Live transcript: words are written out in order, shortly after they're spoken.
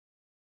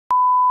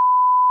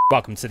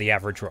Welcome to the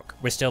Average Rook.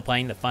 We're still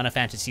playing the Final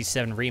Fantasy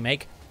VII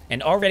Remake,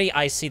 and already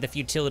I see the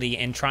futility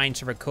in trying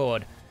to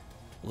record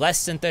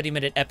less than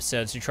 30-minute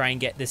episodes to try and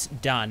get this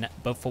done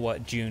before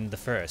June the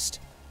 1st.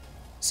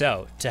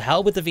 So, to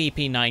hell with the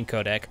VP9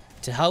 codec,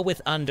 to hell with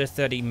under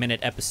 30-minute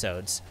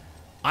episodes,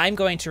 I'm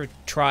going to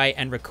try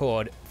and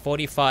record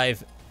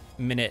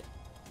 45-minute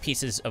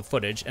pieces of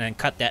footage and then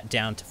cut that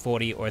down to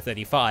 40 or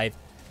 35,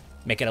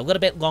 make it a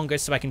little bit longer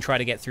so I can try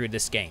to get through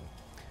this game.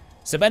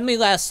 So when we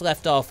last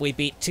left off, we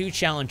beat 2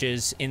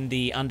 challenges in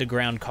the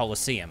Underground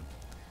Coliseum.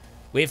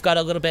 We've got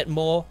a little bit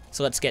more,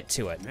 so let's get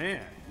to it.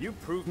 Man, you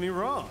proved me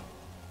wrong.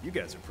 You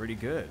guys are pretty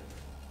good.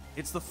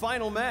 It's the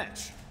final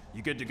match.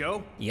 You good to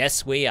go?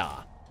 Yes, we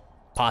are.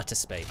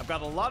 Participate. I've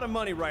got a lot of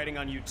money riding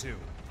on you two.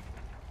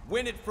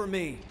 Win it for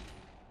me.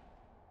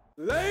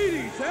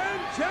 Ladies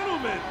and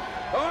gentlemen,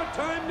 our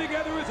time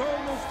together is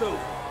almost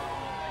over.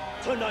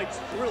 Tonight's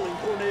thrilling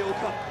Corneo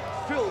Cup,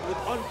 filled with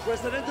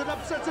unprecedented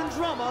upsets and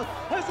drama,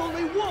 has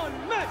only one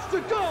match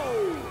to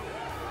go!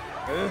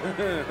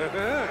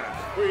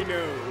 We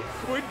know.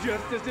 We're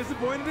just as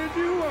disappointed as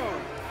you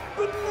are.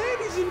 But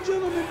ladies and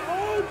gentlemen,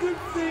 all good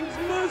things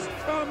must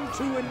come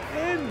to an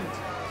end.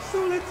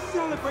 So let's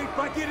celebrate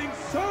by getting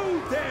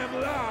so damn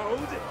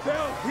loud,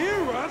 they'll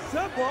hear us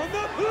up on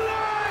the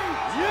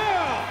flight!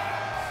 Yeah!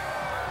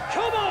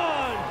 Come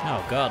on!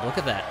 Oh god, look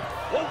at that.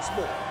 Once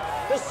more,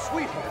 the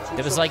sweethearts who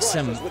There was like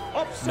some surprise us with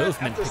upset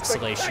movement after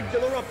pixelation.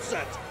 spectacular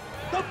upset.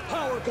 The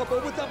power couple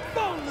with the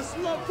boundless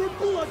love for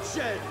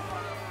bloodshed.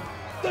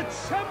 The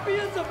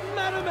champions of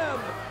Madam M,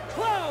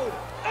 Cloud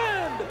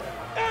and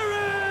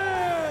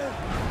Aaron!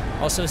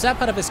 Also, is that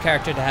part of his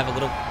character to have a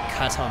little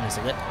cut on his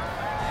lip?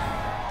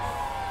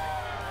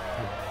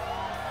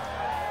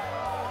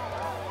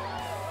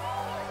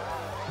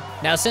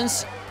 Now,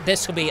 since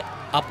this will be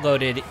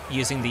uploaded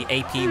using the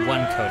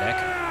AP1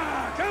 codec,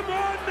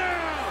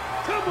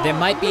 there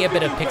might be a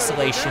bit of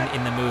pixelation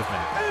in the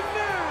movement.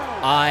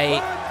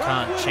 I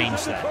can't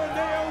change that.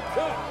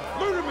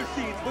 Murder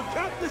machines with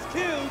countless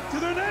kills to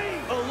their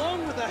name,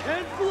 Along with a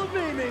handful of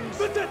namings.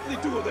 the deathly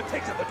duo that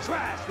takes out the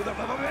trash with a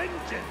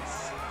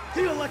vengeance.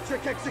 The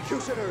Electric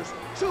Executioners,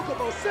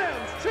 Chocobo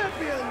Sam's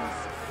champions,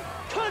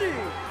 Cuddy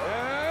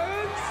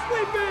and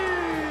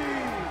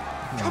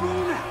Sleepy! Come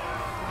on now!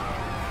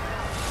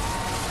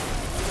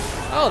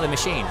 Oh, the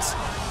machines.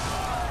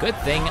 Good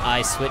thing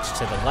I switched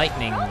to the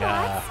lightning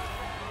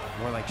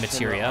More like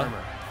material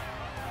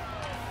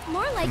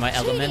More like for my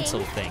cheating.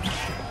 elemental thing.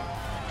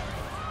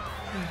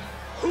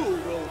 Who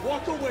will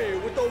walk away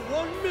with the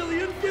 1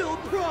 million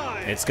guild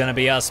prize? It's gonna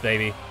be us,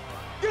 baby.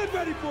 Get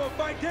ready for a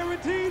fight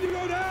guaranteed to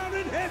go down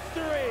in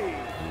history.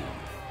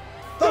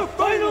 The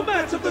final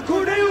match of the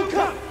Corneo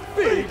Cup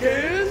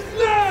begins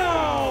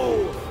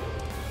now!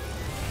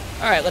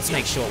 Alright, let's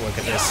make short work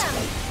of this.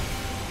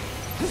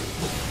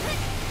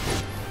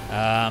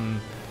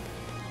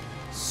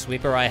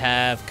 Sweeper I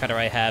have, cutter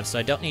I have, so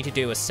I don't need to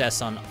do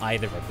assess on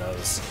either of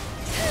those.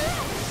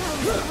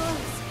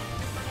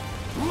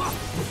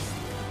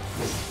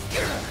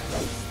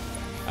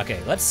 Okay,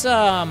 let's,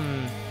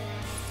 on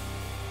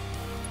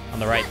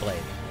the right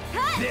blade.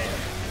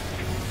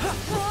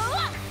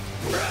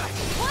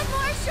 One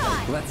more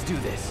shot. Let's do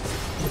this.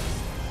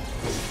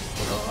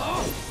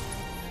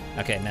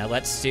 Okay, now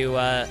let's do,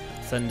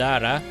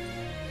 Thundara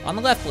on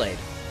the left blade.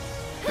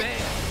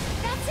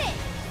 That's it.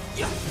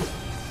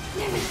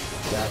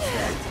 That's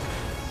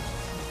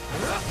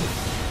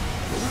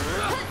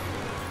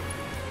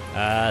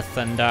that.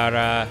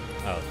 Thundara,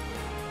 oh,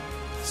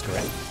 screw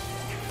it.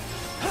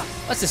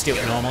 Let's just do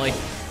it normally.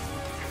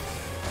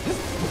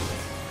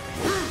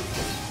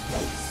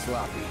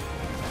 Sloppy.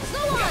 Go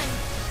on.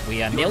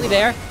 We are nearly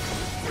there.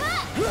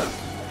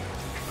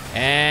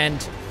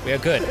 And we are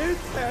good.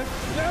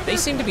 They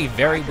seem to be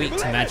very weak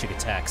to magic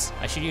attacks.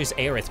 I should use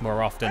Aerith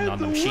more often on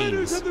the And the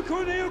winners machines. of the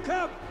Corneo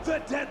Cup, the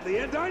deadly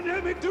and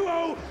dynamic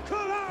duo,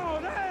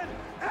 Cloud and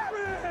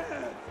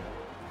Aaron!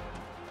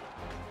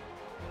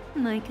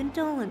 My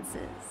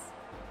condolences.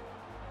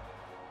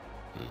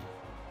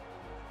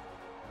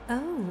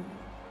 Oh,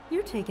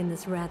 you're taking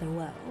this rather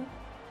well.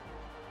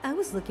 I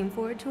was looking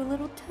forward to a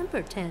little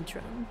temper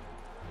tantrum.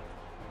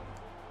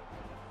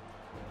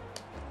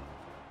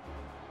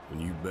 When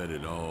you bet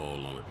it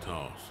all on a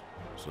toss,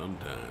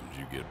 sometimes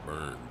you get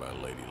burned by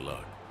Lady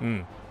Luck.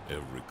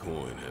 Every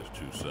coin has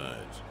 2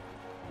 sides.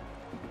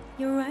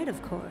 You're right,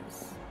 of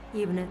course,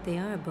 even if they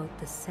are both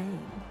the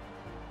same.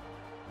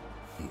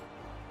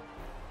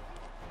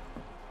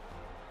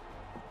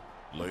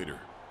 Later.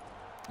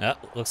 Oh,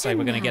 looks like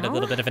we're gonna get a And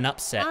little now, bit of an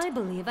upset. I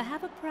believe I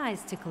have a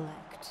prize to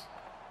collect.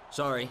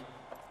 Sorry.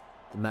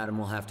 The madam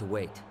will have to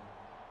wait.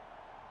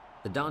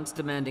 The Don's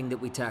demanding that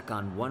we tack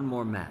on one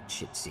more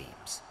match, it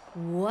seems.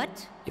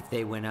 What? If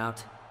they win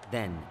out,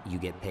 then you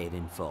get paid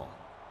in full.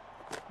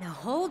 Now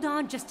hold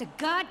on just a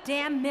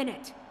goddamn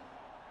minute.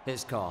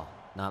 His call,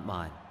 not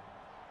mine.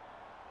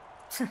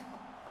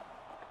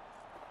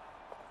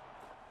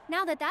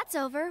 Now that that's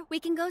over, we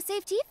can go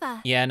save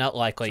Tifa. Yeah, not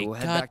likely. So we'll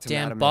head back to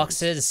Goddamn Madame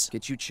boxes. M's,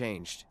 get you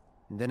changed,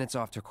 and then it's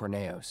off to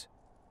Corneo's.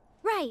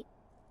 Right.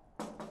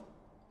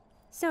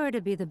 Sorry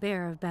to be the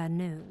bearer of bad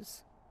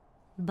news,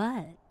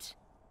 but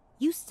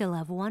you still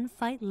have one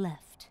fight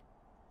left.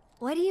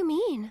 What do you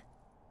mean?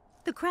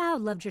 The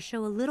crowd loved your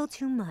show a little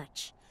too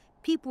much.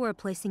 People were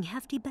placing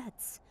hefty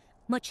bets,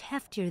 much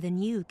heftier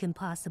than you can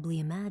possibly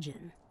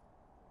imagine.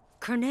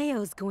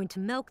 Corneo's going to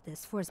milk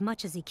this for as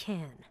much as he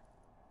can.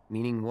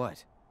 Meaning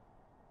what?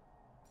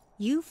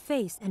 You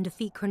face and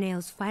defeat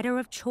Corneo's fighter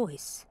of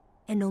choice,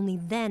 and only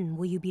then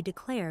will you be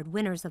declared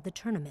winners of the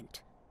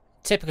tournament.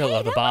 Typical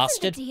of a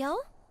bastard. Deal?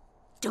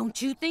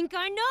 Don't you think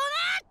I know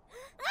that?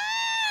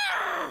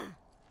 Ah!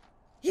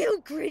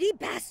 You greedy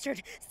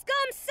bastard!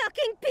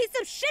 Scum-sucking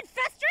piece of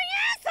shit-festering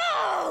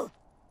asshole!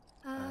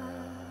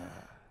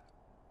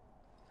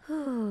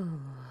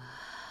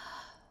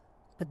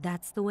 But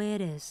that's the way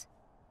it is.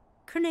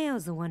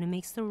 Corneo's the one who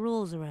makes the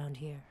rules around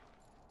here.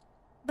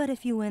 But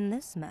if you win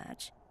this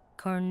match,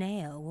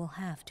 Corneo will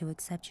have to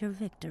accept your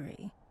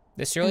victory.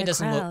 This really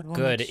doesn't look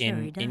good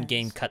in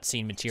in-game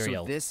cutscene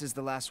material. So this is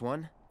the last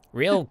one?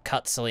 Real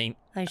cutscene,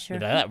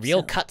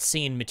 real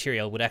cutscene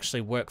material would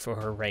actually work for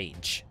her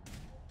rage.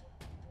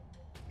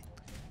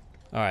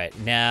 All right,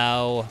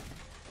 now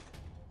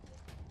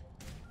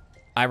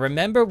I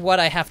remember what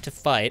I have to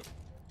fight.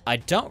 I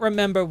don't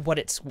remember what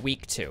it's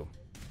weak to.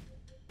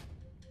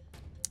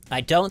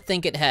 I don't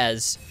think it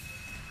has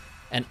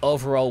an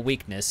overall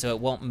weakness, so it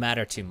won't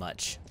matter too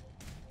much.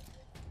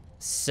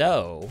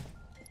 So,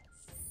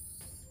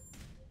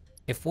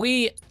 if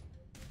we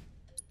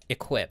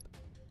equip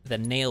the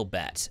nail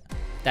bat,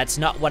 that's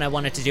not what I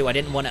wanted to do. I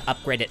didn't want to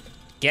upgrade it.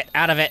 Get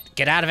out of it!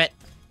 Get out of it!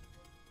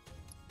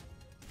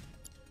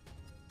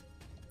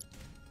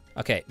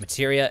 Okay,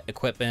 materia,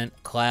 equipment,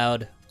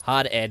 cloud,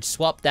 hard edge.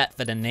 Swap that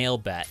for the nail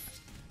bat.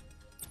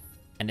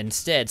 And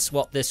instead,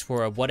 swap this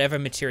for whatever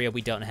material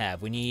we don't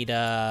have. We need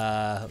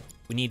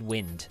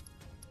wind.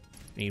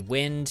 We need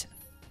wind.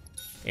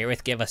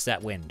 Aerith, give us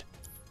that wind.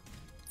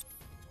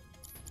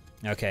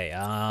 Okay,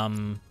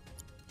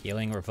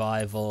 healing,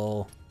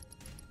 revival.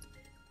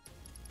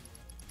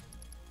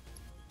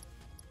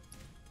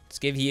 Let's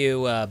give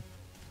you,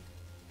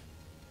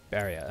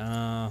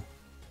 barrier.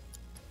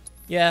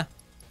 Yeah.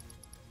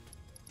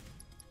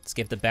 Let's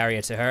give the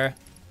barrier to her.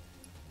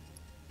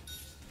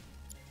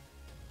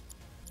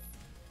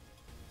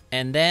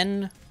 And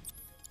then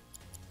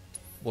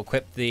we'll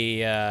equip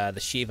the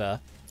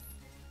Shiva.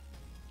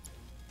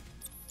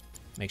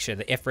 Make sure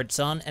the Ifrit's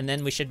on, and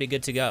then we should be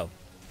good to go.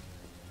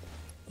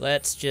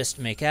 Let's just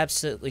make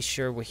absolutely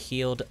sure we're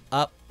healed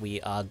up.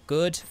 We are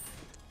good.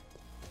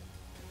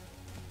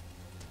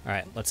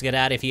 Alright, let's get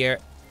out of here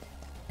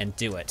and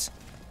do it.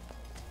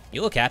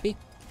 You look happy.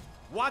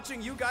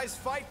 Watching you guys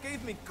fight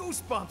gave me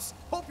goosebumps.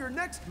 Hope your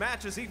next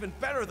match is even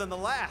better than the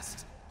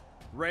last.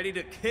 Ready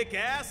to kick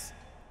ass?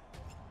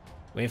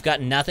 We've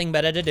got nothing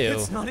better to do.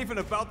 It's not even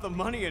about the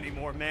money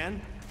anymore,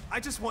 man. I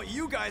just want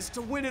you guys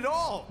to win it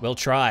all. We'll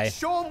try.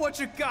 Show them what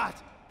you got.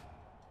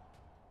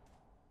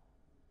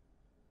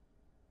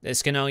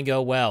 This can only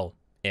go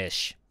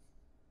well-ish.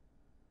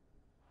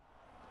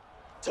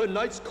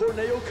 Tonight's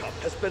Corneo Cup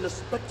has been a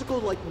spectacle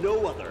like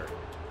no other.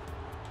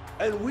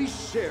 And we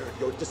shared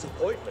your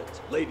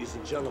disappointment, ladies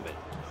and gentlemen,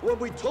 when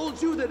we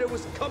told you that it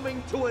was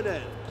coming to an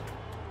end.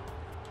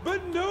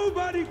 But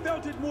nobody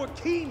felt it more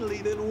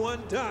keenly than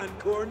one Don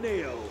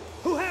Corneo,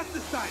 who has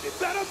decided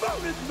that a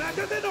bonus match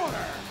is in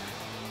order.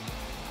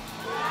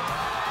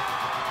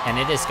 And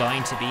it is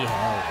going to be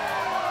hell.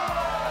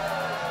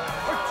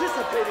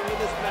 Participating in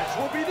this match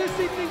will be this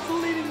evening's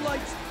leading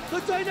lights, the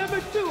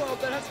dynamic duo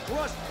that has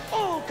crushed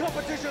all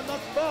competition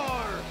thus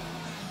far,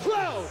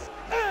 Cloud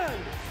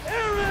and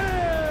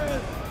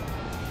Aerith!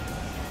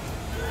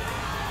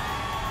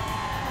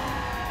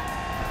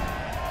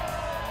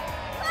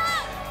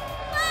 Cloud!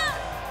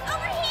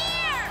 Over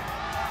here!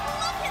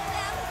 Look at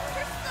them!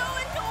 They're so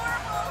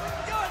adorable!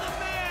 You're the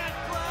man,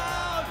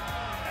 Cloud!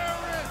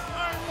 Aerith,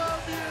 I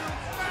love you!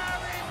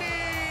 Marry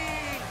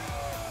me!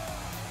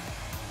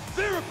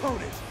 Their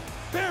opponent,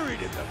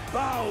 buried in the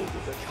bowels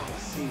of the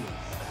Colosseum.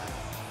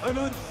 An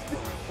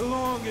unspeakable,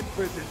 long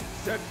imprisoned,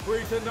 set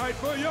free tonight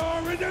for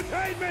your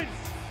entertainment!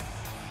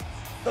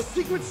 The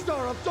secret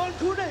star of Don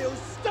Corneo's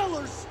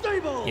stellar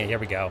stable! Yeah, here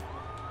we go.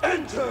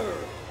 Enter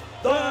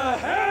the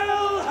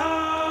Hell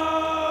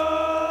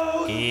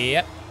House!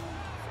 Yep.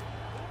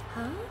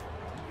 Huh?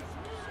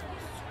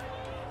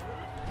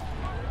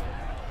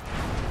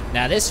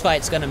 Now this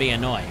fight's gonna be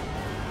annoying.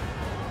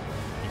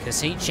 Because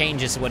he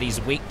changes what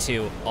he's weak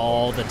to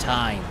all the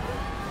time.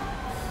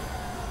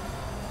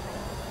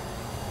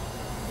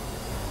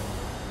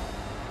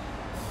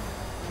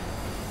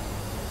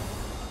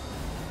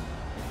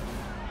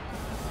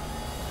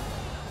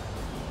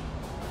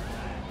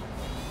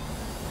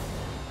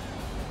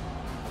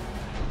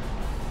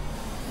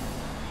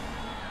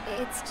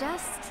 It's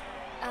just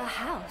a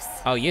house.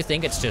 Oh, you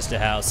think it's just a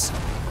house.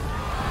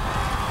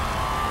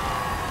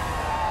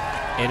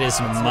 It is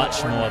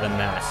much more than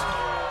that.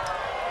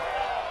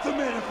 The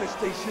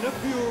manifestation of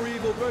pure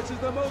evil versus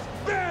the most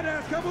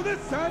badass couple this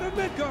side of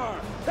Midgar!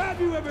 Have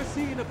you ever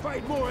seen a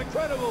fight more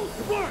incredible,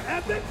 more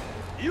epic?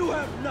 You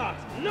have not.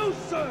 No,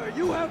 sir,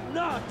 you have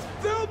not.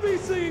 They'll be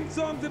singing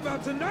songs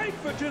about tonight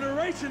for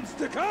generations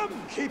to come.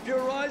 Keep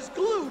your eyes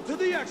glued to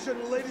the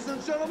action, ladies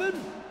and gentlemen.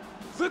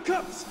 The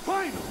Cup's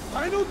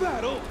final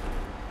battle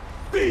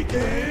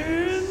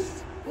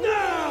begins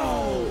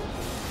now!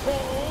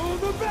 Oh,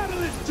 the battle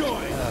is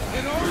joined!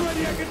 And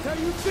already I can tell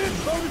you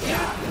this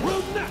ownership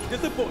will not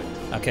disappoint!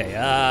 Okay,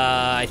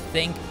 I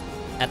think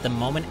at the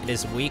moment it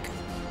is weak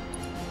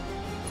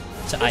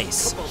to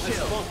ice. Oh,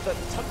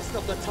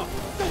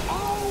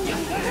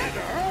 that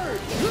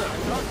hurt!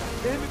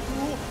 Damn it,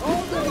 Cool.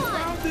 Already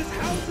found this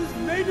house's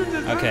major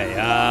design. Okay,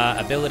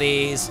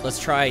 abilities. Let's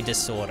try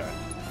Disorder.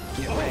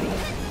 Get ready.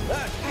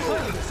 That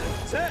is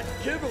a dead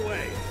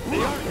giveaway.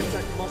 The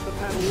architect must have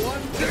had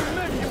one too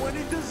many when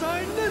he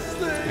designed this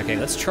thing. Okay,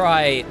 let's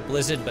try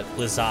Blizzard, but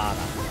Blizzard.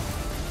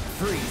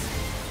 Freeze.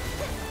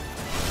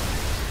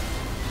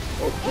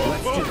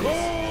 Let's do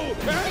this.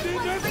 And in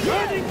the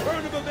turning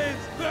turn of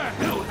events, the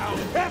Hell House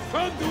has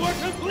come to a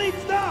complete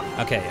stop.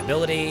 Okay,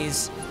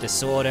 abilities,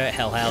 Disorder,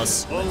 Hell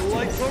House. The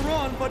lights are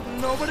on, but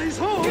nobody's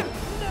home. Now is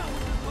the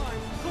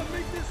time to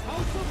make this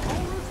House of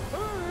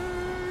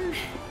Horrors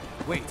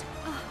pay. Wait.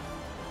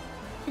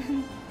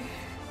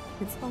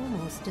 It's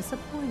almost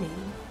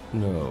disappointing.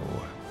 No,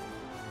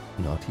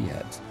 not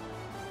yet.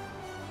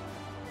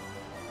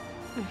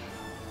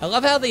 I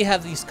love how they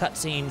have these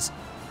cutscenes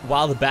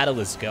while the battle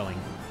is going.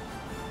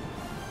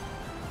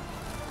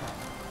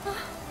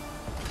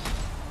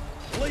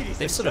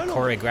 They've sort of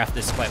choreographed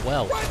this quite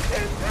well.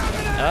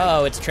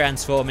 Oh, it's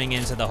transforming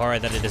into the horror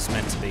that it is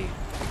meant to be.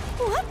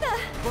 What the?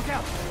 Look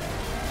out.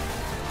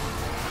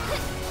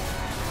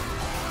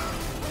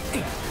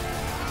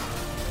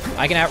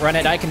 I can outrun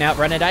it, I can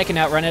outrun it, I can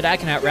outrun it, I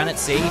can outrun it,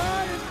 see?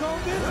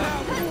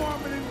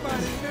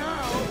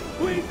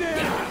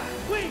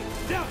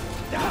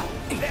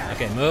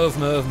 Okay, move,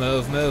 move,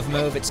 move, move,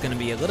 move. It's gonna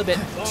be a little bit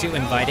too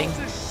inviting.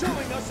 Is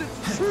showing us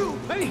its true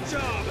paint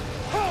job.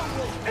 How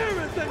will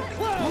Aerith and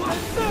Cloud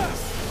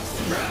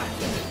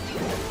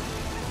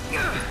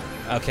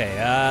and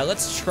Okay,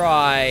 let's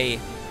try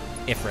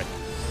Ifrit.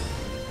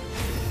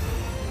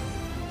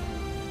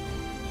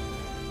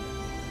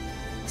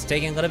 It's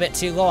taking a little bit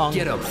too long.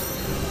 Get him.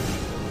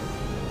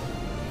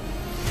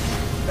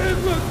 It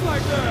looks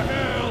like the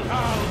Hell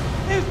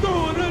House is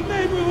throwing a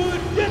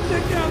neighborhood get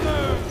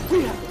together.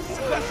 We have a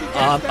special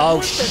guest that oh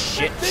wants to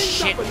shit, set things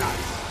shit. up a notch.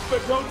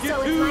 But don't get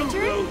So it's too my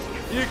turn?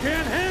 close. You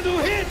can't handle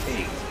hit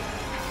heat.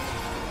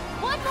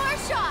 One more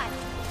shot.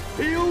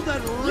 Feel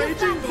that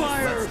raging this.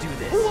 fire. Let's do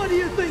this. What do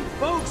you think,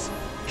 folks?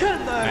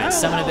 Can the Hell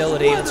summon House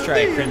ability, let's weather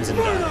try the Crimson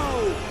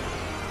Inferno?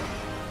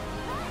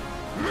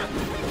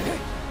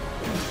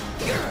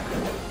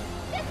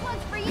 This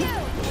one's for you.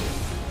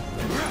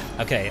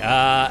 Okay,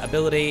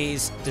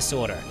 abilities,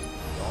 Disorder.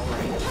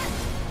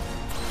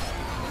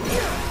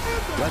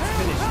 Let's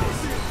finish this.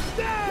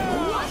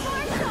 One more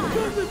shot.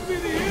 Could this be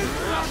the end of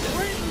our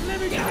great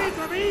living age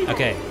of evil?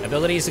 Okay,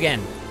 abilities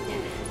again.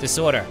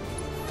 Disorder.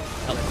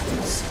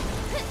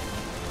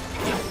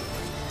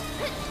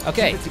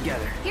 Okay, Keep it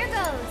together. Here goes.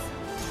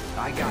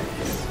 I got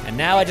this. and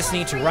now I just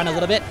need to run a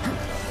little bit.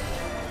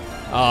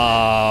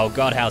 Oh,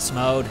 Godhouse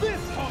mode.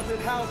 This haunted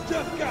house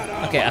just got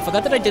a Okay, I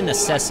forgot that I didn't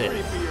assess it.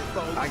 creepier,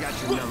 folks. I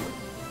got your number.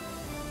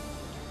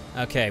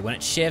 Okay, when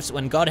it shifts,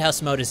 when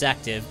Godhouse mode is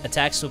active,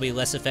 attacks will be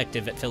less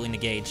effective at filling the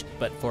gauge,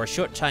 but for a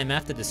short time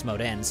after this mode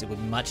ends, it will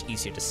be much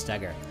easier to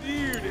stagger.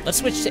 Let's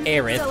switch to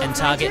Aerith and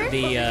target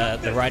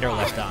the right or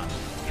left arm.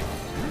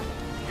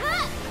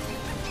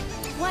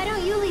 Why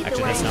don't you lead Actually,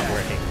 the way? that's not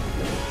working.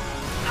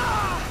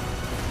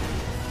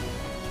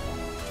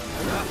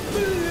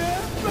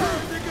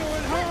 They're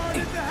going hard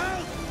at the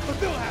house, but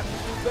they'll have to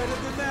do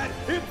better than that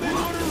if they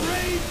want to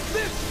raise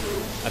this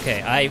roof.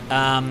 Okay,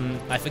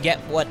 I forget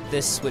what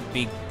this would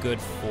be good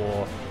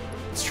for.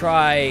 Let's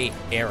try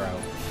Arrow.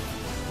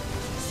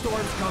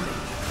 Storm's coming.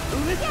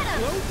 Listen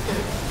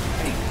closely.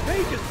 Hey,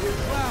 Vegas with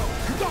Cloud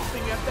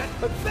stopping at that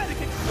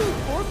pathetic excuse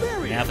for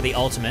barrier. Now for the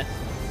ultimate.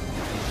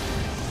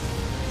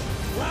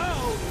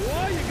 Cloud,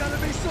 why you gotta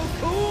be so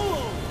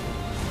cool?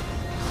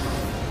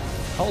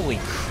 Holy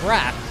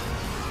crap!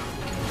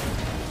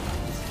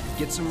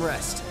 Get some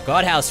rest.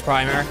 Godhouse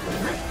primer. Ladies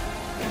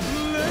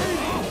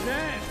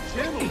and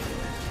gentlemen,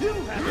 you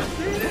haven't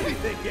seen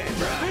anything yet.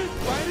 This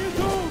fight is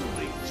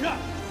only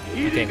just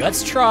heating Okay, up.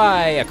 let's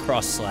try a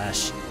cross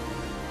slash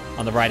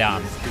on the right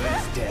arm. Good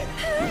as dead.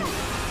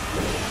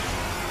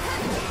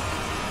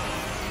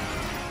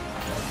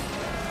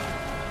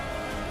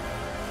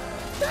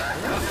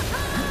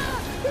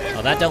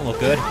 Oh, that don't look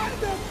good.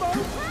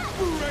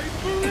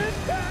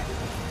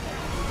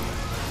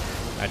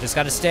 I just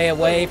gotta stay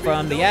away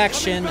from the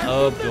action.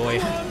 Oh boy.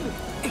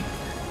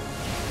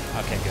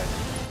 Okay, good.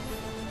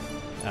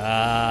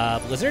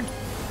 Blizzard?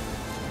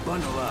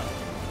 Bundle up.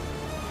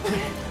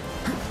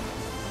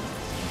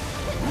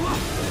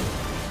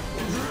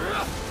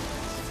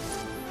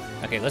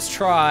 Okay, let's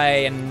try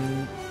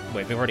and...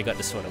 Wait, we've already got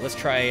Disorder. Let's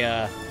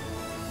try,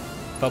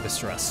 Focus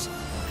Thrust.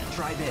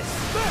 Try this.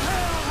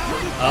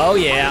 Oh,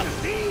 yeah.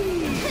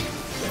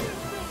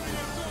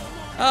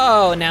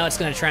 Oh, now it's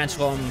gonna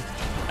transform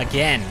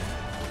again.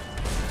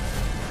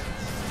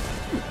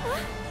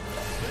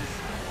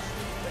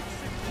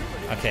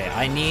 Okay,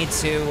 I need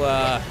to,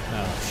 oh,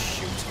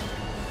 shoot.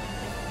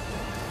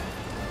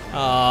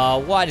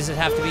 Oh, why does it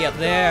have to be up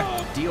there?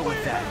 Deal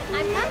with that.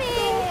 I'm coming!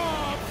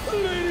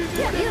 You've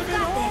got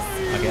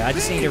this! Okay, I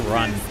just need to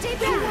run. Stay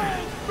back!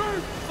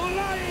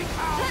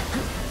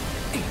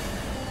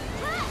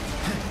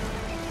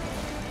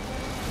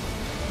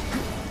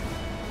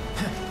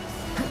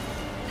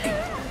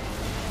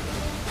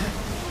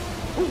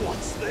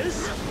 What's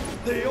this?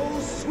 The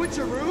old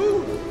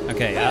switcheroo?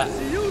 Okay, As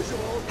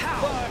usual, the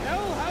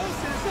Hell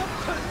House is up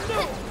to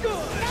no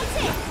good! That's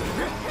it!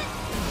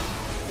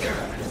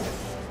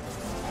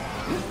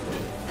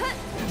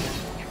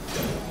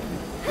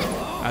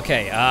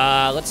 okay,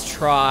 let's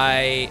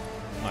try...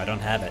 Oh, I don't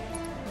have it.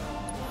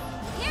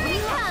 Here he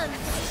comes!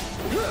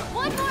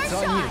 One more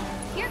shot!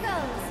 Here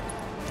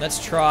goes!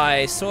 Let's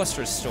try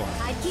Sorcerer's Storm.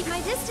 I'd keep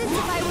my distance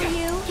if I were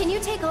you. Can you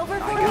take over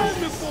for me?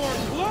 This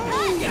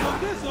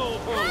old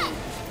hole.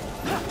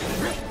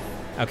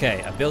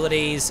 Okay,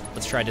 abilities.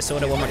 Let's try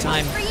Disorder one more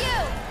time. For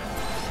you!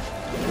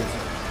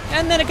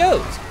 And then it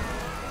goes.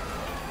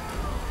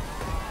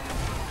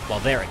 Well,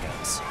 there it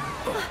goes.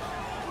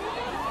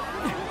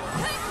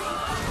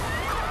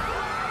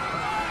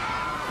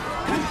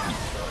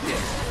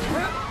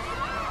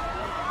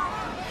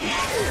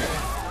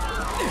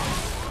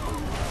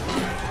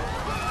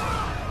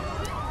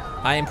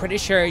 I am pretty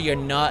sure you're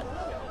not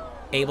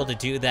able to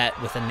do that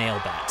with a nail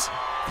bat.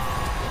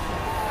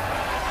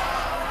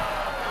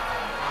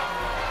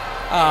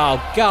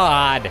 Oh,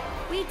 God.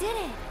 We did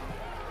it!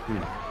 And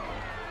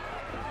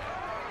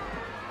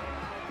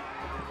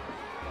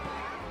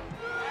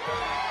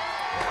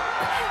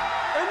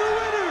the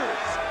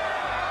winners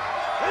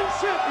and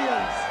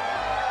champions,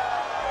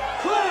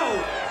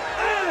 Cloud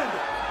and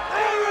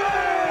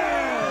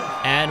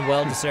Aaron! And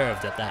well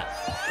deserved at that.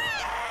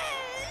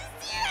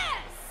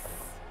 Yes!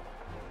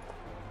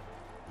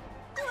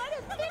 What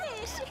a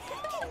finish!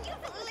 Can you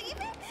believe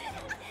it?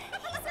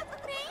 He's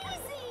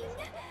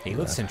amazing! He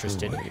looks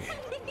interested.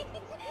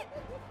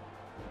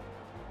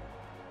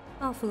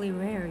 Awfully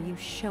rare you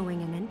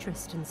showing an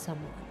interest in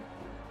someone.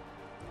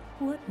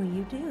 What will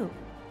you do?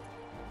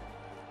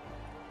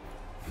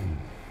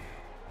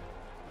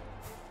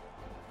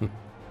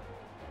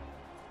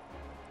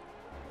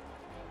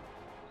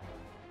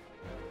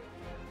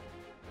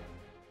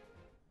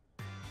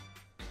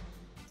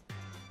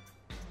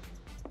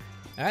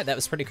 Alright, that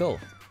was pretty cool.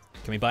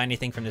 Can we buy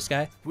anything from this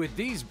guy? With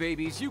these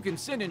babies, you can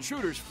send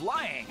intruders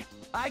flying.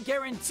 I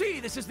guarantee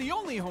this is the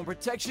only home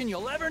protection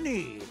you'll ever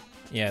need.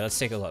 Yeah, let's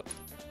take a look.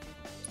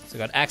 So we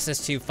got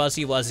access to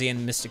Fuzzy Wuzzy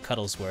and Mr.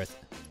 Cuddlesworth.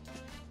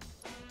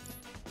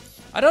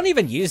 I don't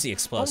even use the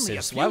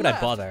explosives. Why would I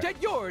bother?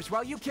 Get yours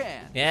while you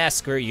can. Yeah,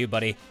 screw you,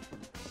 buddy.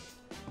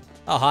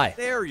 Oh, hi.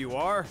 There you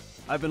are.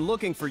 I've been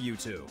looking for you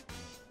two.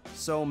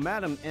 So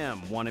Madam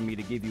M wanted me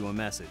to give you a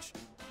message.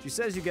 She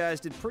says you guys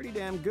did pretty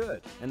damn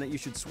good, and that you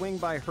should swing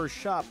by her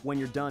shop when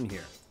you're done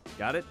here.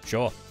 Got it?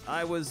 Sure.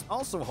 I was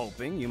also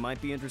hoping you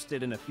might be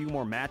interested in a few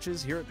more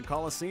matches here at the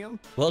Coliseum.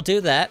 We'll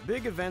do that.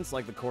 Big events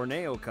like the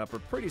Corneo Cup are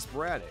pretty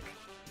sporadic,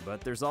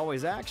 but there's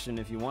always action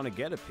if you want to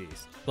get a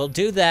piece. We'll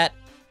do that,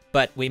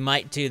 but we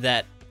might do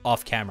that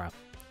off camera.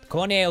 The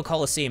Corneo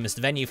Coliseum is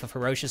the venue for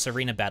ferocious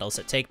arena battles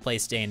that take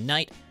place day and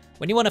night.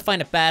 When you want to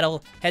find a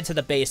battle, head to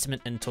the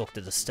basement and talk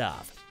to the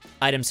staff.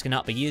 Items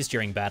cannot be used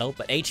during battle,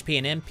 but HP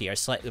and MP are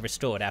slightly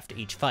restored after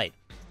each fight.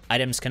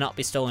 Items cannot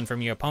be stolen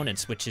from your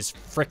opponents, which is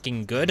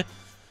freaking good.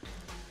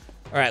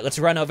 Alright, let's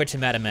run over to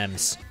Madam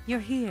M's. You're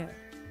here.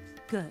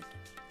 Good.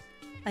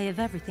 I have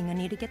everything I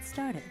need to get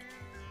started.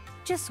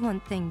 Just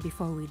one thing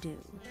before we do.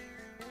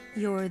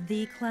 You're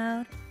the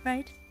Cloud,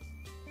 right?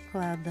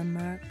 Cloud the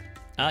Merc.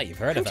 Ah, you've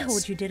heard of us. I'm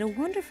told you did a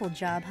wonderful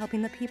job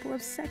helping the people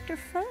of Sector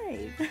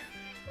 5.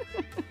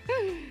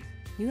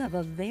 You have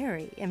a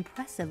very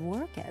impressive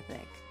work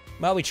ethic.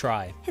 Well, we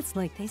try. It's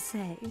like they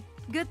say,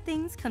 good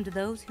things come to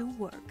those who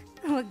work.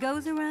 What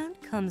goes around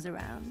comes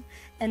around,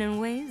 and in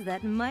ways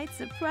that might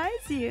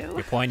surprise you.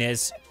 Your point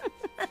is?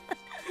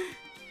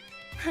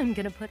 I'm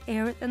gonna put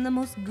Aerith in the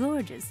most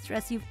gorgeous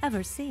dress you've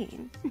ever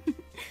seen.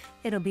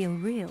 It'll be a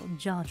real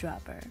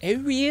jaw-dropper. Oh,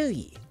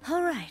 really?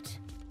 All right,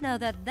 now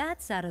that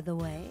that's out of the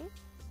way,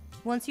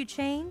 once you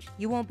change,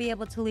 you won't be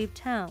able to leave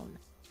town.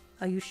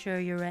 Are you sure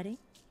you're ready?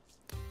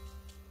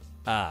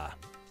 Ah.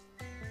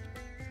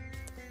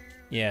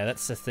 Yeah,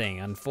 that's the thing.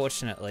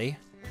 Unfortunately,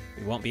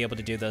 we won't be able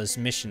to do those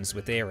missions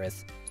with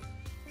Aerith.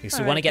 Because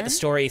we want to get the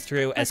story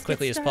through as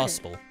quickly as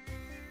possible.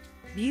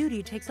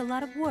 Beauty takes a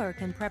lot of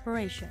work and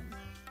preparation.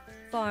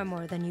 Far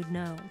more than you'd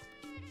know.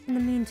 In the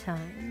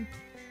meantime,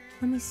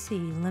 let me see,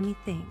 let me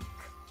think.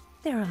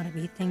 There ought to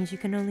be things you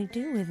can only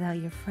do without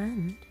your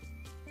friend.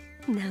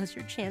 Now's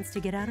your chance to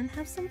get out and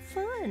have some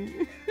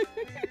fun.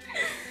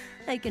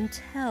 I can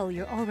tell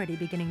you're already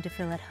beginning to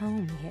feel at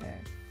home here.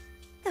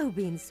 Though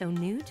being so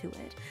new to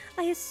it,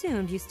 I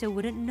assumed you still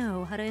wouldn't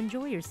know how to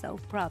enjoy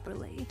yourself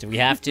properly. Do we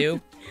have to?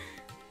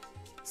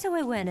 So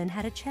I went and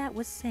had a chat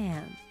with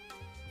Sam.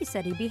 He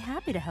said he'd be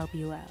happy to help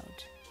you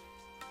out.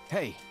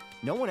 Hey,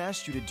 no one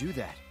asked you to do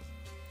that.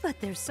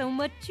 But there's so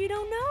much you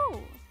don't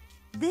know.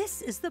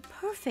 This is the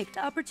perfect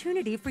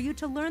opportunity for you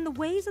to learn the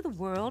ways of the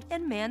world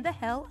and man the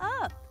hell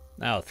up.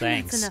 Oh,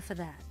 thanks. That's enough of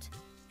that.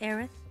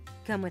 Aerith,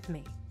 come with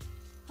me.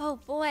 Oh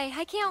boy,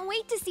 I can't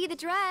wait to see the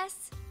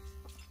dress.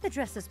 The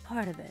dress is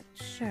part of it,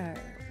 sure.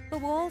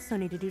 But we'll also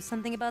need to do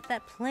something about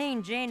that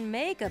plain Jane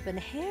makeup and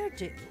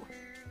hairdo.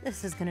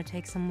 This is gonna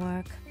take some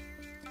work.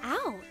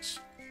 Ouch.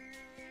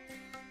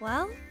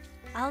 Well,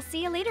 I'll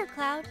see you later,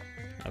 Cloud.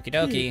 Okie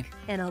dokie. Peek,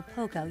 and I'll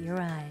poke out your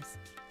eyes.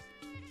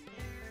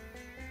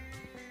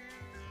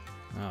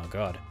 Oh,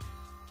 God.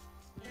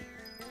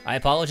 I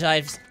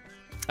apologize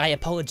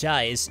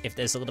if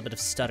there's a little bit of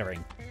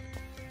stuttering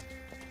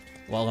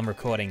while I'm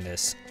recording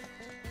this.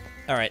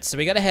 Alright, so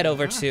we gotta head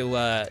over to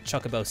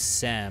Chocobo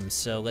Sam,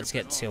 so let's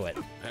get to it.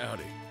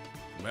 Howdy.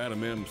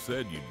 Madam M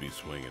said you'd be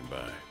swinging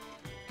by.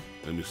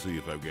 Let me see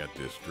if I've got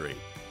this straight.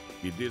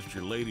 You ditched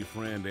your lady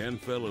friend and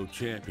fellow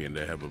champion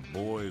to have a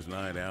boys'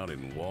 night out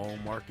in Wall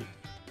Market?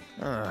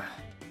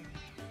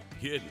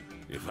 Kidding.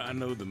 If I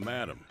know the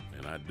madam,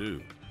 and I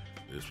do,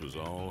 this was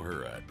all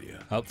her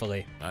idea.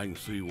 Hopefully. I can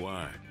see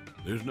why.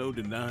 There's no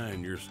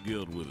denying you're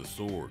skilled with a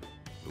sword.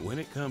 But when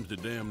it comes to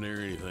damn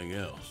near anything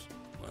else,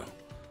 well,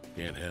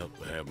 can't help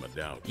but have my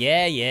doubts.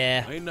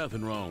 Yeah. Ain't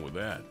nothing wrong with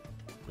that.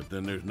 But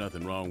then there's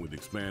nothing wrong with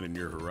expanding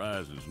your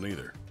horizons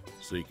neither.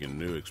 Seeking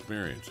new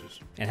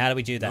experiences. And how do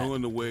we do that?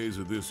 Knowing the ways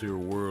of this here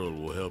world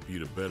will help you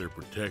to better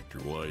protect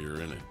her while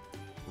you're in it.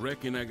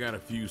 Reckon I got a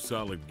few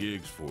solid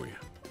gigs for you.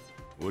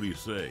 What do you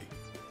say?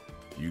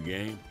 You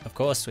game? Of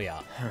course we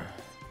are.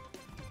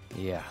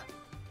 Yeah,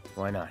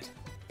 why not?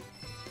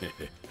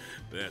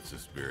 That's the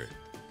spirit.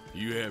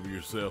 You have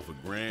yourself a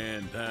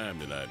grand time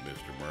tonight,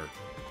 Mr. Merc.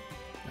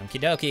 Okie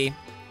dokie.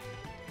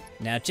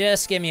 Now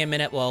just give me a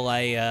minute while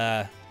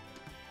I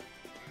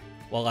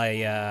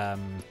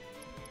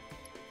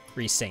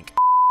resync.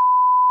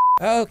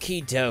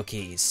 Okie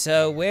dokie.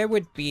 So where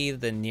would be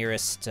the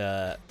nearest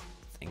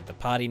thing? The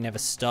party never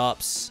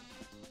stops.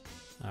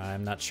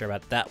 I'm not sure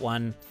about that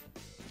one.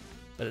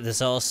 But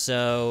there's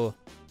also...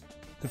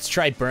 Let's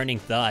try burning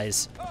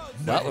thighs.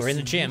 Well, we're in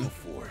the gym.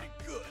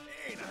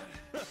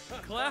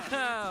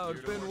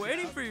 Cloud, been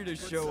waiting for you to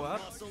show up.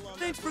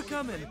 Thanks for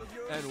coming,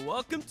 and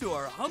welcome to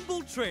our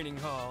humble training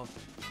hall.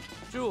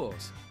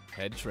 Jules,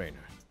 head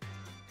trainer.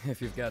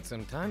 If you've got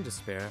some time to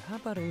spare, how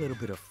about a little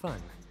bit of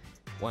fun?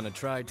 Want to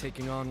try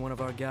taking on one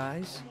of our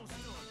guys?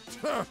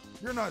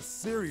 You're not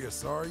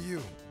serious, are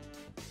you?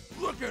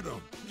 Look at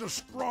him. He's a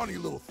scrawny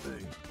little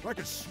thing. I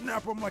could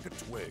snap him like a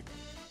twig.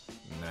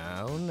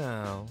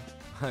 Now.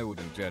 I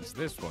wouldn't judge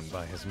this one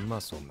by his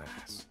muscle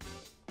mass.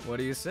 What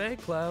do you say,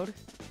 Cloud?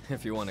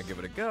 If you want to give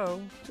it a go,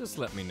 just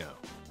let me know.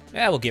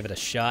 Yeah, we'll give it a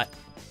shot.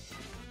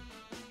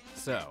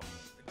 So,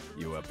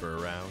 you up for a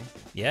round?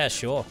 Yeah,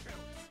 sure.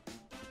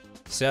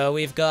 So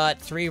we've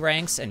got 3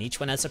 ranks, and each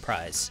one has a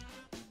prize.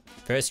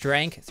 First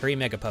rank, 3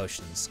 Mega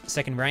Potions.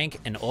 Second rank,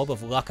 an Orb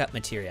of Lockup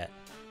Materia.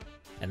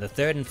 And the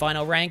third and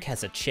final rank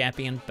has a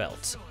Champion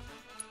Belt.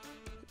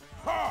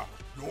 Ha!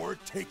 You're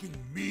taking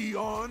me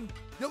on?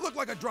 You look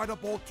like a dried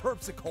up old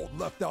terpsichore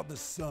left out in the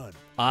sun.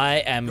 I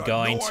am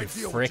going to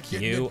frick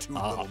you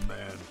up.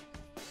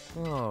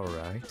 All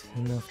right,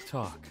 enough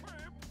talk.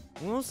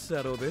 We'll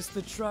settle this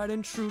the tried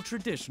and true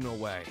traditional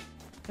way.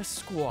 A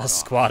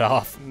squat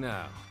off.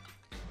 Now,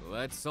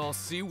 let's all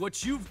see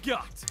what you've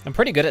got. I'm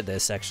pretty good at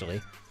this,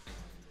 actually.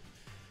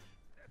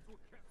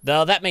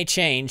 Though that may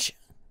change.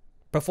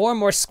 Perform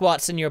more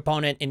squats than your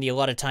opponent in the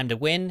allotted time to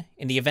win.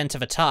 In the event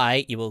of a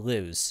tie, you will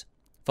lose.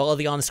 Follow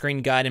the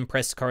on-screen guide and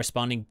press the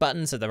corresponding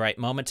buttons at the right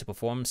moment to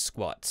perform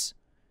squats.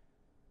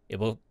 It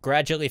will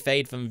gradually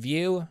fade from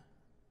view,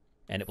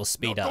 and it will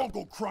speed up. Don't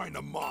go crying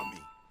to mommy.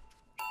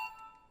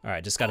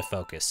 Alright, just gotta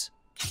focus.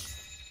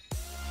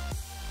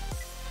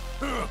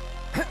 Your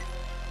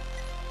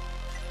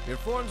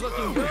form's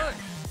looking good.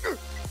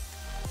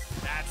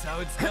 That's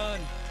how it's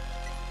done.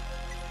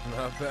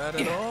 Not bad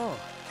at all.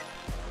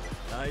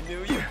 I knew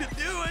you could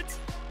do it.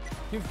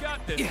 You've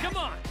got this. Come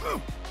on.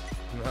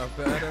 Not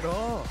bad at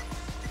all.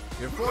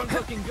 Your form's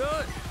looking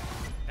good.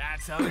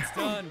 That's how it's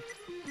done.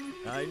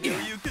 I knew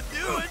you could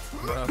do it.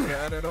 Not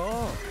bad at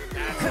all.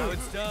 That's how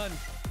it's done.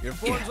 Your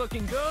form's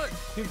looking good.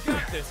 You've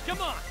got this.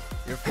 Come on.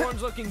 Your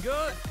form's looking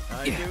good.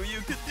 I knew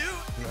you could do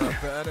it. Not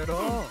bad at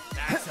all.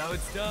 That's how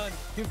it's done.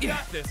 You've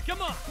got this.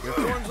 Come on. Your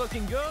form's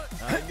looking good.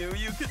 I knew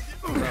you could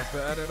do it. Not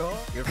bad at all.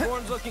 Your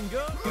form's looking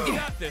good. You've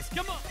got this.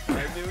 Come on.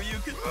 I knew you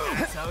could do it.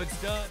 That's how it's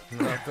done.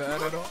 Not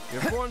bad at all.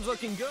 Your form's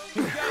looking good.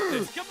 You've got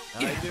this. Come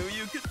on. I knew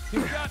you could.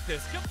 You've got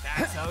this. Come on.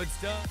 That's how it's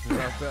done.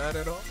 Not bad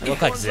at all. You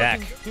look like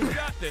Zach. You've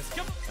got this.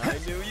 Come on. I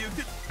knew you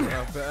could.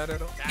 Not bad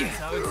at all. That's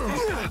how it's done.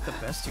 Is that the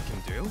best you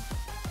can do?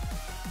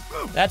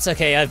 That's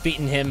okay, I've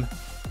beaten him.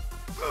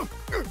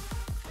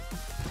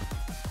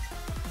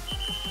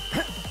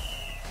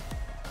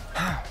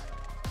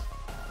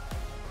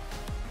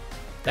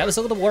 That was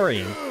a little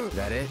worrying. Is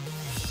that it?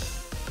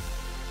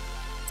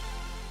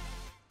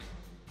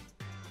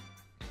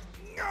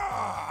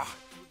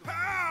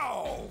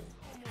 How?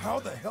 How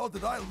the hell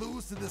did I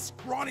lose to this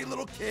scrawny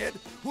little kid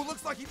who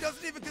looks like he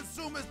doesn't even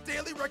consume his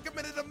daily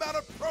recommended amount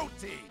of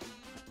protein?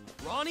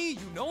 Ronnie,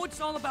 you know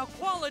it's all about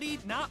quality,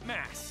 not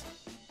mass.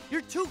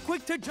 You're too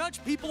quick to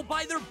judge people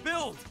by their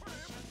build.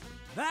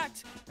 That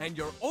and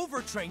your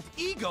overtrained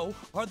ego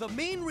are the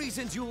main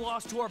reasons you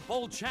lost to our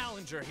bold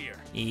challenger here.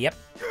 Yep.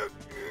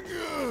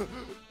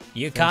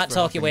 You can't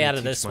talk your way out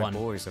of this one. My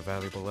boys a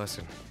valuable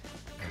lesson.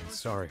 And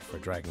sorry for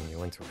dragging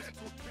you into it.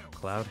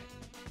 Cloud,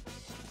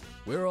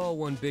 we're all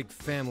one big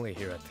family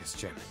here at this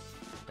gym.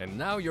 And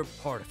now you're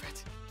part of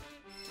it.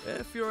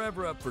 If you're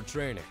ever up for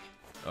training,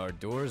 our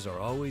doors are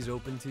always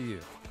open to you.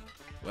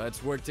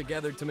 Let's work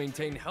together to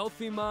maintain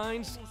healthy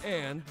minds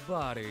and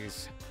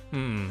bodies.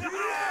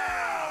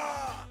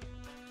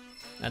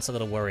 That's a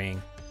little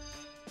worrying.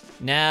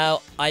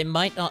 Now, I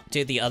might not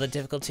do the other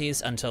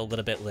difficulties until a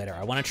little bit later.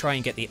 I want to try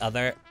and get the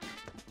other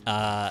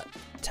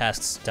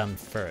tasks done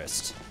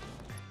first.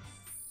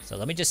 So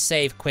let me just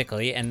save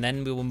quickly, and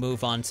then we will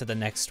move on to the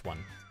next one,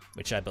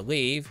 which I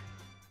believe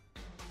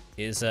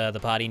is The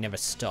Party Never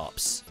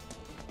Stops.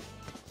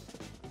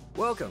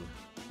 Welcome.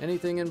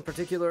 Anything in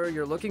particular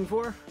you're looking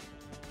for?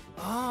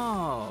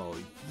 Oh,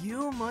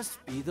 you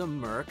must be the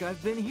merc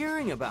I've been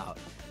hearing about.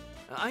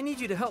 I need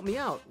you to help me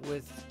out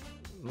with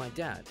my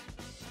dad.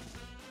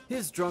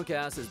 His drunk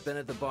ass has been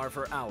at the bar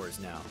for hours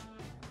now.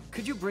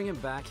 Could you bring him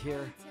back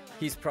here?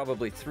 He's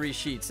probably 3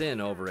 sheets in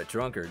over at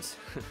Drunkard's.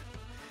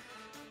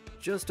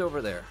 Just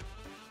over there.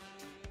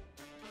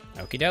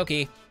 Okie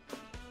dokie.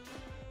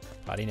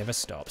 Party never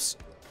stops.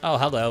 Oh,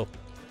 hello.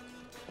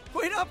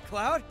 Wait up,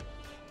 Cloud!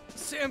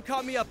 Sam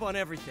caught me up on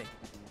everything.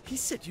 He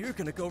said you're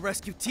gonna go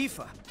rescue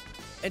Tifa.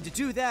 And to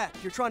do that,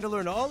 you're trying to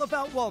learn all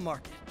about Wall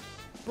Market.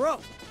 Bro,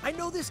 I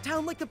know this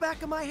town like the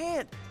back of my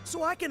hand,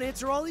 so I can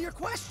answer all of your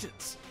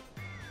questions.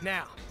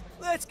 Now,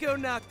 let's go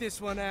knock this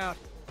one out.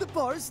 The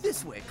bar's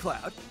this way,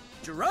 Cloud.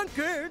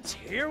 Drunkards,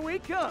 here we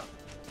come.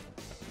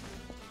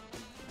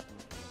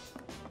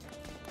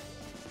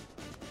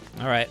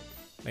 Alright.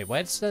 Wait,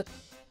 what's that?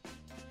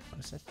 What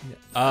is that?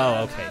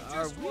 Oh, okay.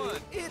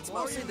 It's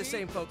mostly the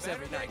same folks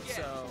every night,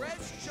 so...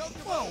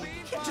 Whoa,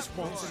 you can't just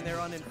waltz in there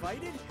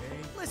uninvited.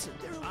 Listen,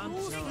 there are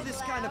rules for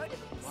this kind of...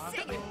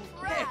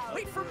 Hey,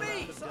 wait for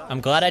me! I'm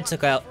glad I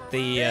took out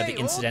the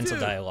incidental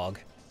dialogue.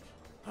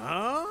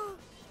 Huh?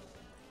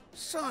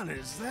 Son,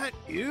 is that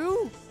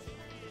you?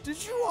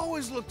 Did you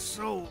always look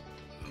so...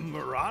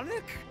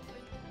 moronic?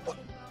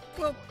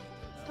 Well,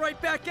 right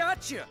back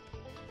at you.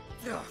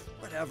 Ugh,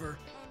 whatever.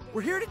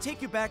 We're here to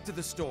take you back to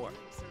the store.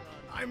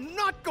 I'm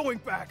not going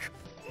back!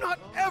 Not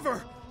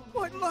ever!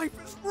 My life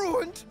is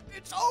ruined!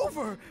 It's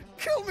over!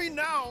 Kill me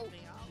now!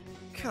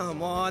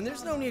 Come on,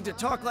 there's no need to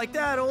talk like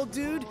that, old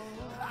dude.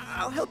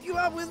 I'll help you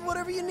out with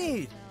whatever you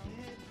need.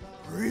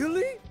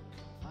 Really?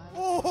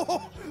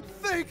 Oh,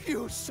 thank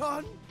you,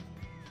 son!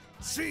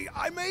 See,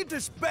 I made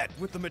this bet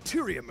with the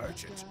materia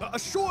merchant. A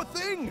sure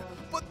thing,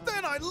 but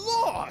then I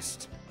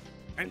lost!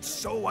 And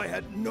so I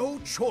had no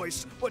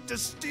choice but to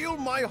steal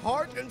my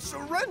heart and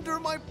surrender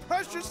my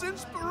precious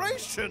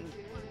inspiration!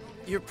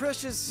 Your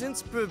precious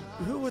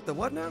who with the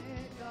what now?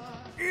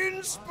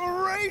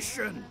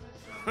 Inspiration!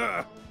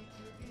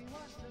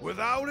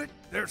 Without it,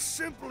 there's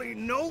simply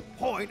no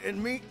point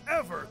in me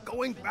ever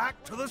going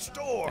back to the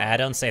store.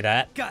 Don't say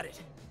that. Got it.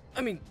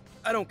 I mean,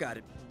 I don't got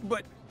it,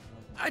 but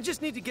I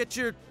just need to get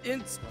your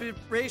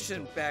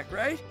inspiration back,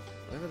 right?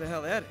 Whatever the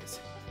hell that is.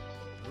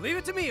 Leave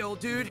it to me, old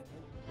dude.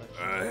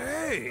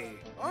 Hey,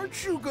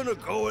 aren't you gonna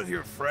go with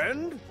your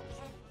friend?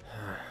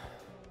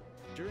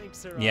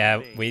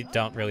 Yeah, we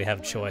don't really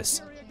have a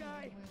choice.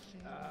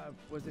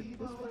 Was it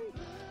this way?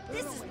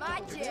 This is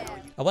my gym.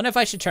 I wonder if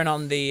I should turn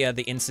on the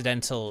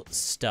incidental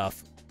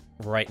stuff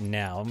right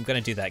now. I'm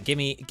gonna do that. Give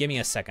me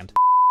a second.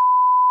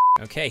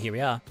 Okay, here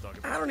we are.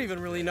 I don't even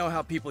really know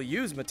how people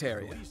use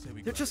materia.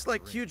 They're just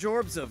like huge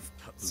orbs of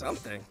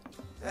something.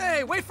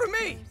 Hey, wait for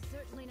me!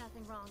 Certainly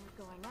nothing wrong with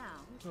going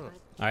out.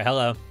 All right,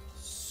 hello.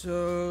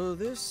 So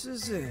this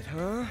is it,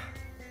 huh?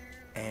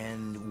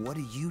 And what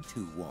do you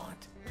two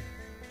want?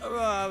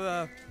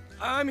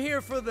 I'm here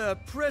for the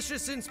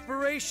precious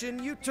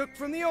inspiration you took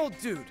from the old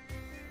dude.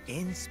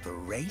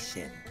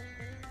 Inspiration?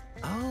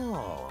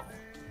 Oh,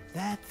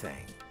 that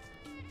thing.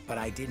 But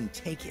I didn't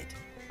take it.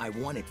 I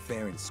won it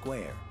fair and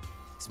square.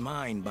 It's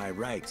mine by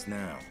rights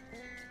now.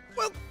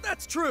 Well,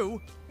 that's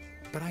true.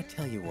 But I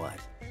tell you what,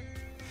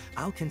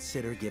 I'll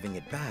consider giving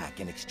it back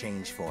in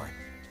exchange for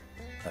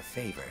a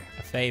favor.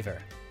 A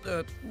favor?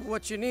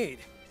 What you need?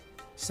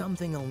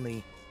 Something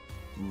only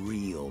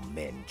real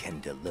men can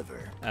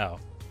deliver. Oh.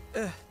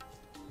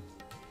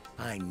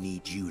 I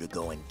need you to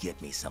go and get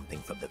me something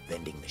from the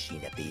vending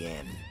machine at the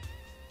inn.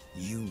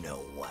 You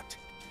know what?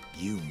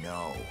 You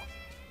know.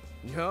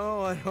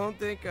 No, I don't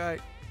think I...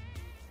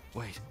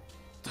 Wait,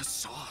 the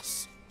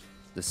sauce.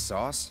 The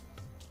sauce?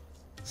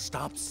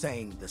 Stop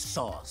saying the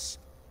sauce.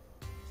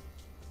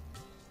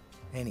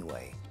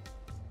 Anyway,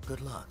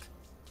 good luck.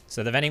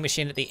 So the vending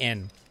machine at the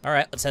inn. All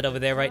right, let's head over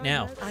there right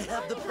now. I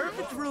have the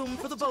perfect room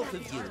for the both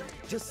of you.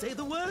 Just say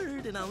the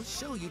word and I'll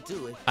show you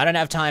to it. I don't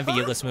have time for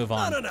you. Let's move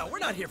on. No, we're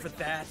not here for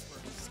that.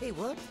 Say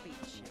what?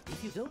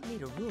 If you don't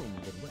need a room,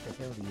 then what the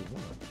hell do you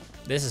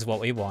want? This is what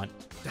we want.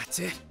 That's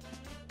it.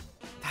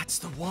 That's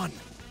the one.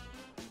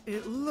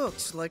 It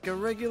looks like a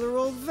regular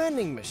old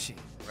vending machine,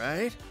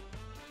 right?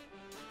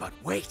 But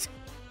wait.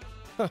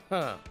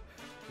 Haha.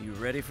 You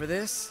ready for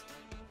this?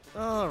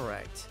 All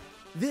right.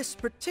 This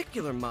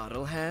particular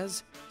model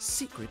has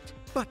secret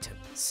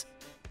buttons.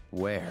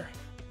 Where?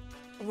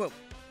 Well,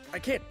 I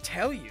can't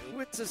tell you.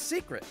 It's a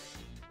secret.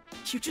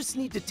 You just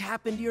need to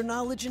tap into your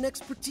knowledge and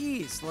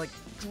expertise, like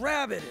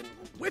grab it and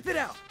whip it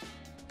out.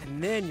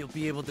 And then you'll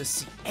be able to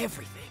see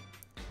everything.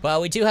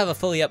 Well, we do have a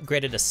fully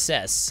upgraded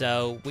assess,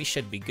 so we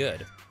should be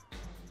good.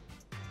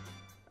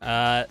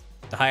 The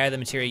higher the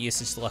material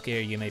usage, the luckier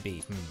you may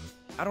be.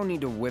 I don't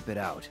need to whip it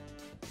out.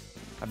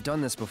 I've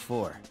done this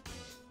before.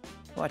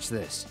 Watch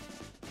this.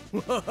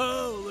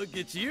 Whoa, look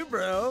at you,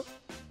 bro.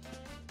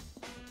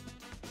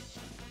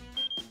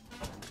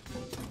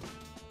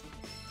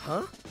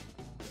 Huh?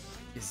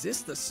 Is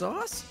this the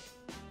sauce?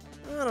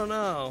 I don't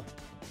know.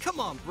 Come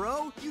on,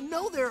 bro. You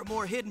know there are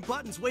more hidden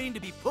buttons waiting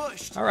to be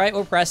pushed. All right,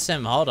 we'll press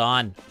him. Hold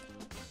on.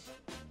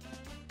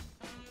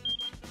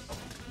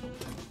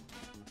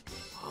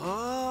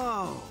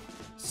 Oh,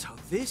 so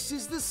this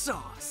is the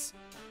sauce.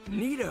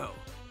 Neato.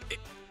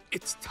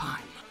 It's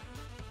time.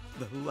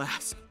 The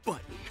last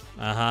button.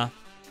 Uh-huh.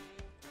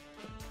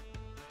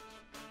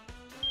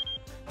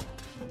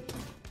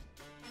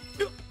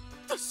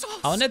 The sauce.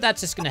 I wonder if that's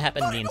just gonna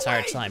happen the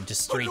entire time,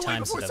 just 3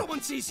 times. Before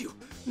someone sees you,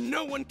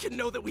 no one can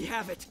know that we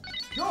have it.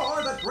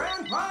 You're the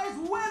grand prize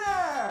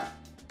winner!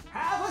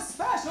 Have a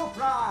special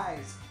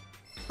prize!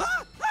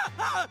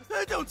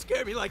 Don't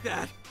scare me like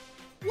that.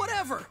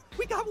 Whatever.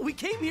 We got what we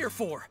came here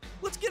for.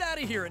 Let's get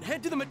out of here and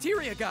head to the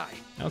materia guy.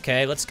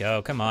 Okay, let's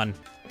go. Come on.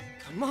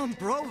 Come on,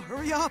 bro.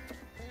 Hurry up.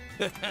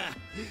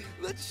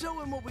 Let's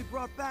show him what we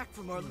brought back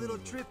from our little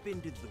trip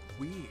into the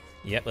weird.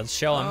 Yep, let's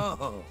show him.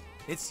 Oh,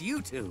 it's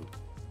you two.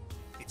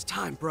 It's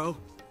time, bro.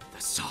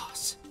 The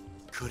sauce.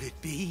 Could it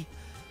be?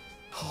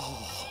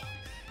 Oh,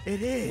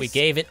 it is. We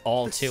gave it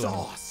all the to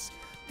sauce. him.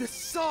 The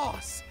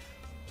sauce.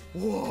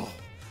 Whoa.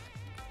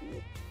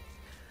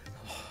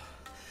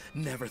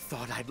 Never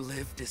thought I'd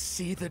live to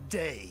see the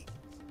day.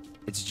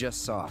 It's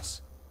just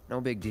sauce. No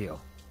big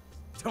deal.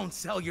 Don't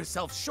sell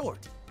yourself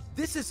short.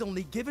 This is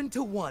only given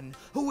to one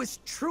who is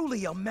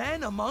truly a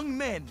man among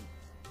men.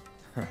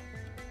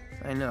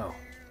 I know.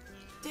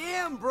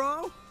 Damn,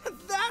 bro.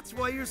 That's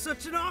why you're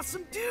such an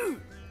awesome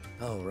dude.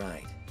 Oh,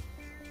 right.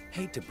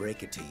 Hate to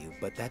break it to you,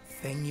 but that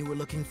thing you were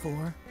looking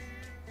for?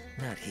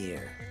 Not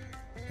here.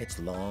 It's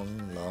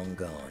long, long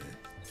gone.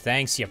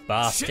 Thanks, you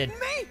bastard. Shitting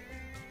me?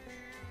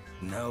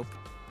 Nope.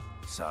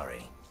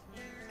 Sorry.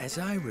 As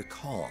I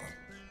recall,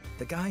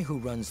 the guy who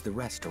runs the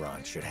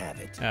restaurant should have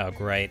it. Oh,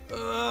 great.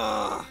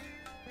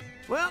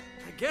 Well,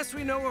 I guess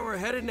we know where we're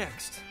headed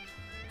next.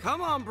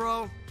 Come on,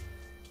 bro.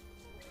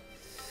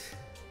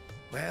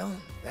 Well,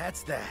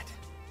 that's that.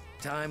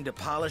 Time to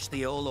polish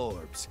the old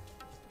orbs.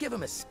 Give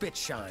them a spit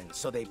shine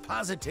so they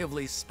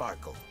positively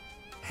sparkle.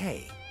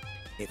 Hey,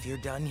 if you're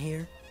done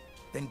here,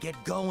 then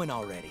get going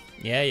already.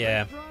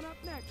 Yeah.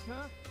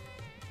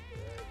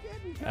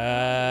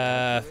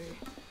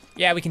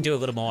 Yeah, we can do a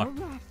little more.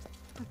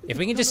 If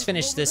we can just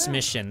finish this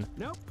mission,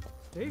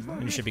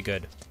 we should be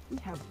good. We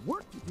have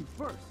work to do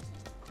first.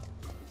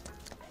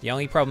 The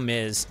only problem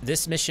is,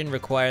 this mission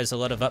requires a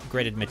lot of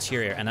upgraded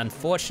materia, and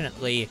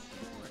unfortunately,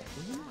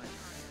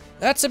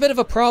 that's a bit of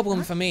a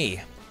problem for me.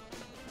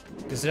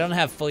 Because I don't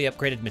have fully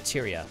upgraded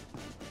materia.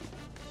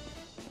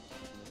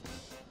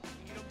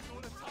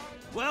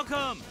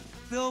 Welcome!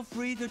 Feel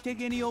free to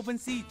take any open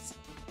seats.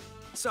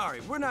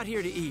 Sorry, we're not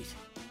here to eat.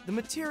 The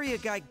materia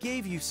guy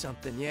gave you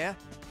something, yeah?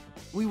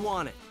 We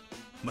want it.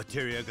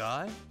 Materia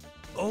guy?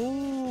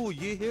 Oh,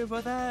 you here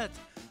for that?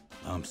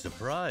 I'm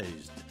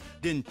surprised.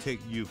 Didn't take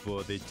you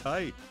for the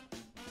type.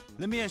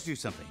 Let me ask you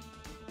something.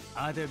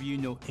 Either of you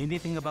know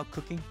anything about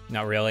cooking?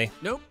 Not really.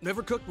 Nope,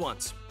 never cooked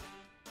once.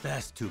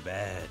 That's too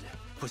bad.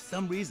 For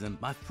some reason,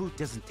 my food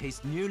doesn't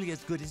taste nearly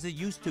as good as it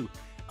used to.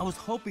 I was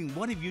hoping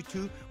one of you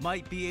two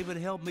might be able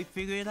to help me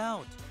figure it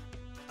out.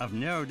 I've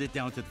narrowed it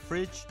down to the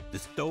fridge, the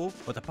stove,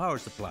 or the power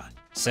supply.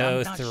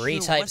 So 3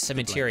 types of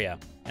materia.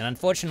 And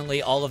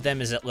unfortunately, all of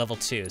them is at level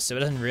 2, so it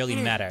doesn't really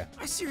matter.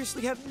 I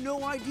seriously have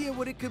no idea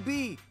what it could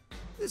be.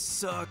 This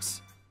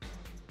sucks.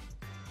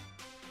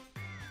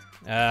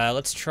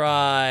 Let's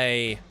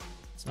try...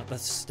 It's not the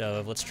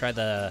stove. Let's try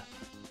the...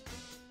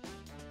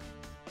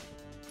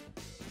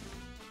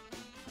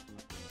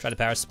 Try the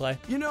power supply.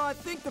 You know, I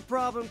think the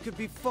problem could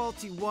be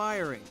faulty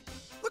wiring.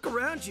 Look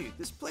around you.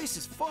 This place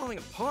is falling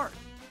apart.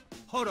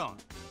 Hold on.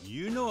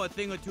 You know a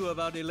thing or two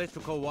about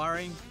electrical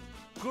wiring?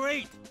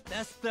 Great!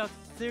 That's the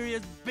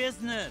serious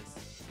business.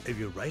 If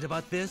you're right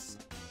about this,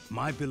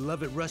 my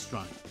beloved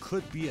restaurant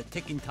could be a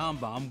ticking time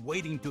bomb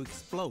waiting to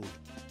explode.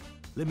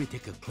 Let me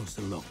take a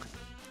closer look.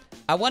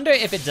 I wonder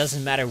if it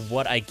doesn't matter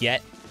what I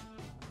get.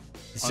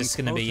 It's just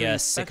gonna be a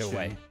sicker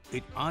way.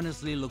 It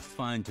honestly looks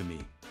fine to me.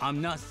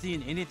 I'm not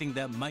seeing anything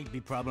that might be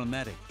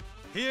problematic.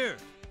 Here,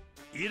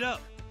 eat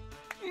up.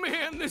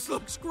 Man, this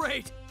looks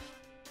great.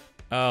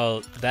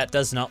 Oh, that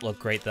does not look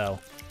great, though.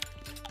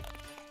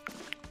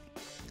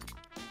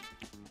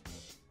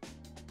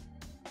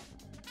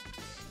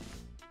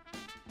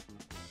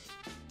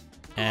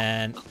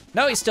 And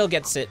no, he still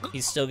gets it.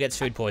 He still gets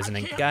food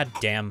poisoning. God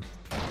damn.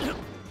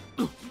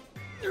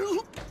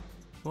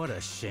 What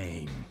a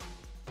shame.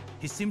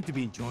 He seemed to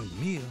be enjoying the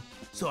meal,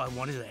 so I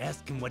wanted to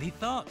ask him what he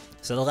thought.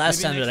 So the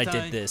last Maybe time that I next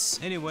did time. this.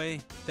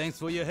 Anyway, thanks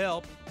for your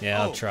help.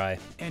 Yeah, I'll try.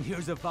 And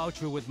here's a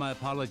voucher with my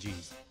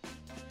apologies.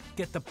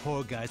 Get the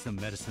poor guy some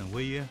medicine,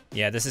 will you?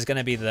 Yeah, this is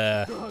gonna be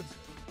the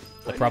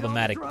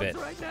problematic bit.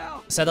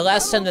 So the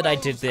last time that I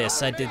did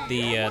this, I did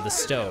the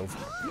stove.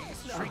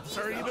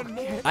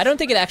 I don't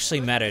think it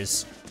actually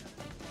matters.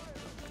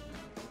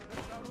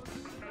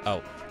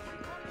 Oh.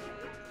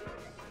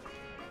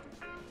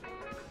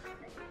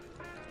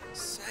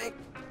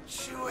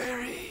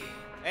 Sanctuary.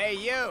 Hey,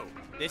 you.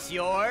 This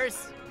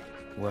yours?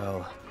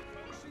 Well...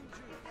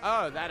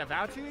 Oh, that a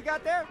voucher you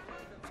got there?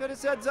 Should have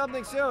said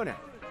something sooner.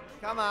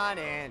 Come on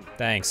in.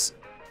 Thanks.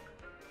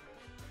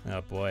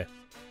 Oh, boy.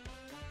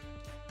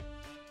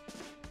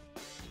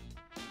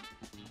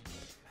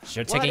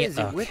 Sure, What taking is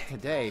it with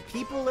today?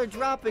 People are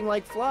dropping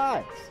like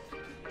flies.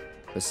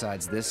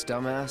 Besides this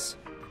dumbass?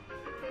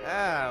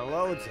 Ah,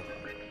 loads of them.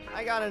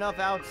 I got enough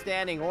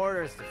outstanding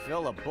orders to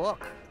fill a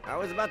book. I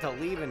was about to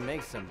leave and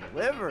make some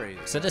deliveries.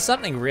 So there's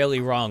something really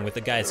wrong with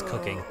the guy's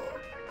cooking.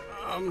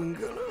 I'm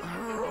gonna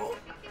hurl.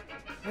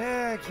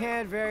 I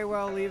can't very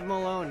well leave him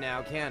alone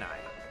now, can I?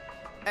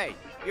 Hey,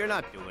 you're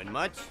not doing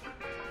much.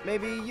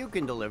 Maybe you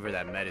can deliver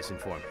that medicine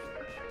for me.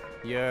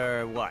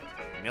 You're what?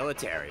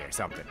 Military or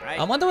something, right?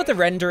 I wonder what the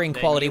rendering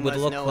Then quality you would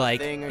must look know a like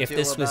thing or if two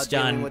this was about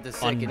dealing done with the on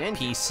second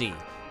engine. PC.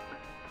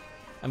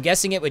 I'm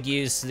guessing it would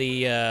use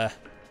the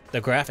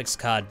graphics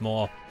card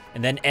more,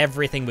 and then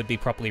everything would be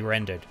properly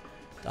rendered.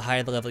 The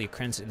higher the level your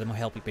currency, the more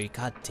help you be.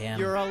 God damn.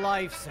 You're a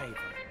lifesaver,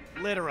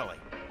 literally.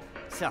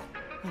 So,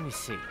 let me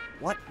see.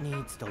 What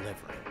needs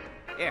delivering?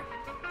 Here,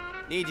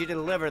 need you to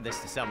deliver this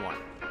to someone.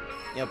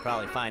 You'll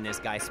probably find this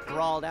guy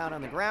sprawled out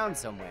on the ground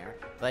somewhere,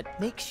 but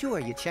make sure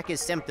you check his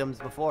symptoms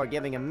before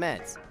giving him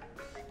meds.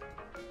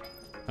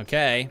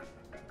 Okay.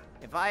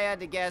 If I had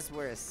to guess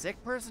where a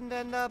sick person'd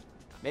end up,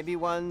 maybe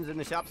one's in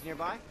the shops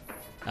nearby?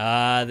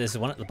 There's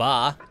one at the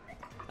bar,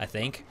 I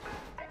think.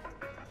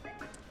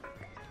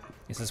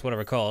 This is what I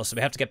recall, so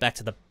we have to get back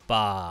to the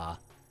bar.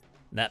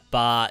 That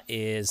bar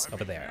is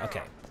over there,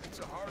 okay.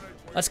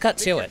 Let's cut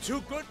to it.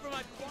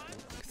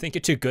 Think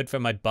you're too good for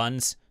my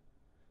buns?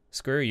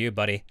 Screw you,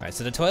 buddy. All right,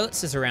 so the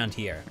toilets is around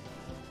here.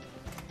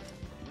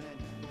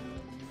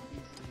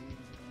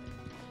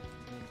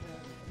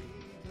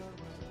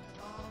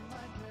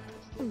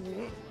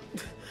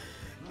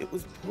 It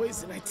was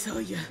poison, I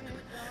tell ya.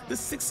 The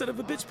sick son of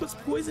a bitch puts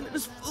poison in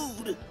his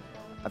food.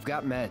 I've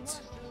got meds.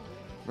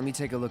 Let me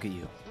take a look at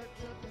you.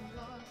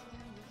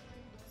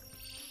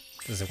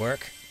 Does it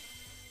work?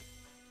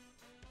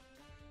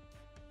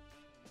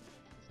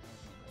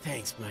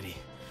 Thanks, buddy.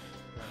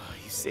 Oh,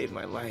 you saved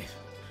my life.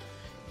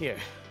 Here,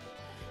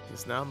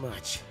 it's not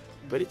much,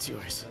 but it's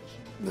yours.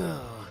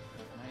 No.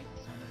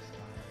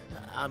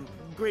 I'm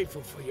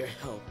grateful for your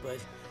help, but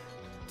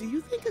do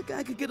you think a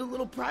guy could get a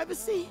little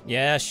privacy?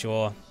 Yeah,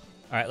 sure. All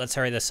right, let's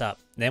hurry this up.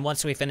 Then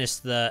once we finish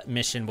the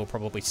mission, we'll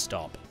probably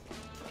stop.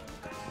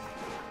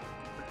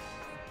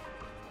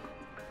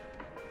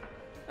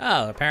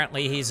 Oh,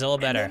 apparently he's all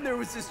better. And then there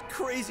was this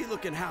crazy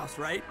looking house,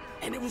 right?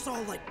 And it was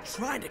all like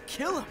trying to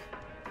kill him.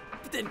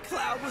 But then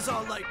Cloud was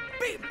all like,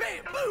 bam,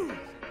 bam, boom.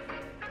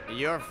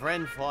 Your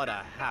friend fought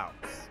a house.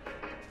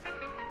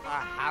 A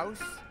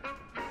house?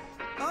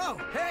 Oh,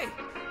 hey,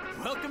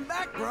 welcome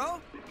back,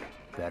 bro.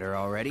 Better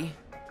already?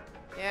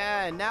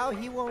 Yeah, now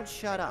he won't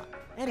shut up.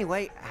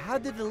 Anyway,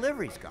 how'd the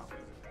deliveries go?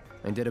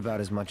 I did about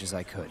as much as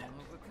I could.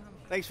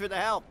 Thanks for the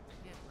help.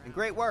 And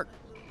great work.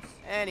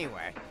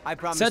 Anyway, I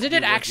promise. So did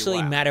it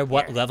actually matter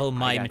what Here, level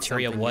my I got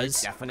material something you're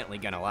was? definitely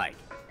gonna like.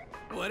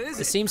 What is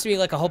There seems to be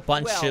like a whole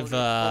bunch Well, of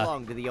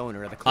belonged to the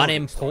owner of the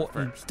clothing store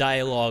unimportant first.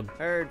 dialogue.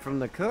 Heard from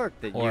the cook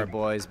that Or- you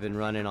boys been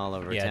running all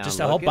over Yeah, town. just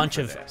a whole looking bunch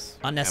for of this.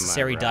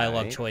 unnecessary Am I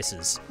dialogue right?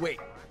 choices. Wait,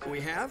 we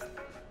have?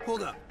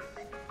 Hold up.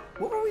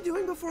 What were we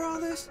doing before all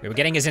this? We were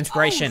getting his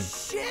inspiration. Oh,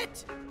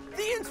 shit!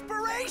 The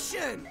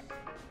inspiration!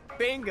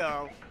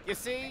 Bingo! You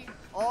see,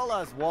 all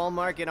us Wall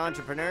Market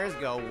entrepreneurs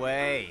go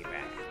way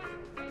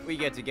back. We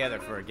get together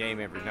for a game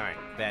every night,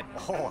 bet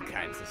all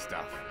kinds of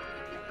stuff.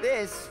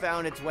 This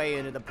found its way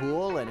into the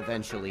pool and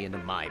eventually into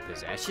my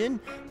possession,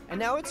 and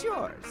now it's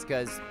yours,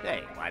 because,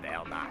 hey, why the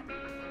hell not?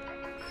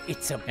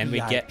 It's a And we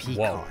get- VIP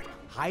whoa. card,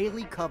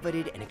 highly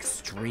coveted and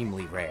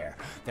extremely rare.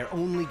 They're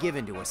only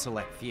given to a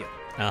select few.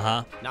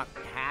 Uh-huh. Not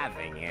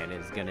having it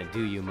is gonna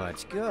do you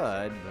much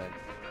good,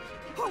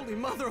 but... Holy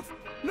mother of...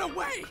 No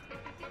way!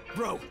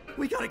 Bro,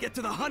 we gotta get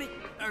to the honey...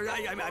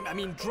 I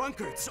mean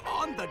drunkards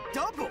on the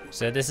double!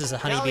 So this is a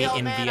Tell honeybee the old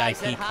in man I VIP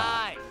said card.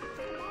 hi.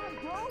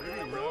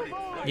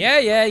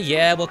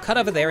 Yeah. We'll cut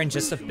over there in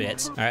just a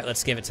bit. All right,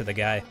 let's give it to the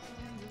guy.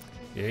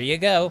 Here you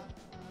go.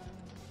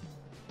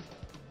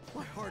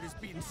 My heart is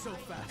beating so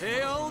fast.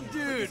 Hey, old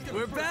dude,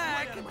 we're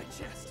back! Out of my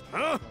chest.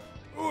 Huh?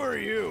 Who are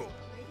you?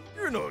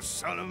 You're no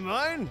son of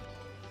mine,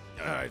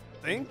 I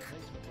think.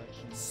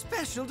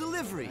 Special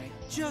delivery,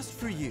 just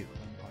for you.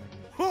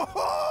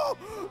 Oh,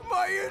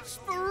 my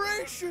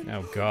inspiration!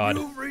 Oh, God.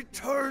 You've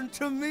returned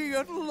to me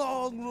at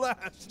long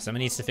last.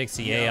 Someone needs to fix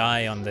the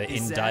AI on the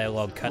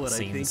in-dialogue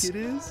cutscenes. It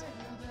is?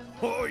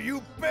 Oh,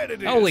 you bet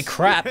it is. Holy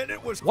crap. And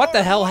it was What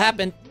the hell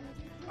happened?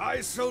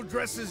 I sewed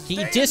dresses He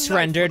day and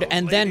disrendered night for those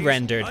and then ladies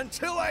rendered.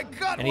 Until I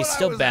got And he's what I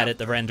still was bad after. at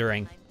the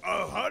rendering.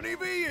 A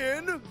Honeybee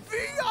Inn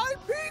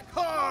VIP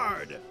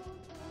card!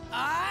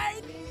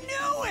 I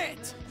knew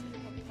it!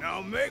 Now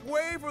make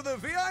way for the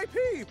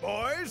VIP,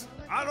 boys!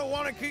 I don't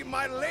want to keep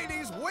my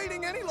ladies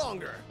waiting any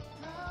longer.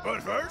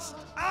 But first,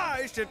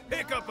 I should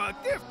pick up a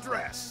gift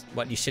dress.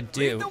 What you should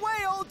Lead do. the way,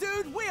 old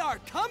dude! We are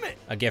coming!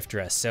 A gift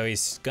dress, so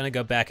he's gonna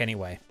go back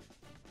anyway.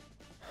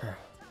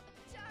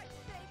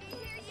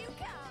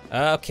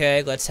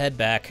 Okay, let's head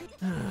back.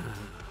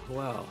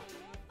 Well,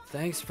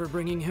 thanks for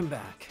bringing him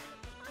back.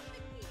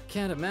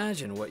 Can't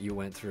imagine what you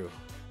went through.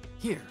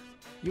 Here,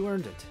 you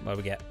earned it. What do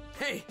we get?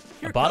 Hey,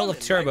 A you're bottle of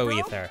coming, turbo right,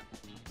 bro? ether.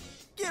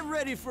 Get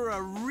ready for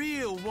a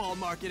real wall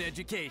market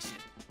education.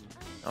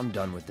 I'm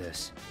done with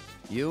this.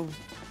 You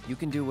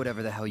can do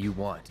whatever the hell you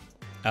want.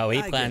 Oh, he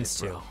I get plans it,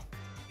 to. bro.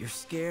 You're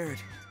scared.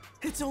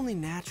 It's only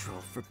natural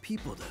for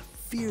people to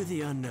fear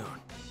the unknown.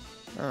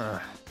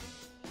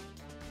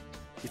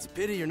 It's a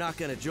pity you're not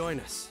gonna join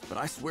us, but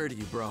I swear to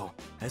you, bro,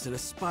 as an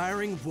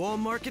aspiring wall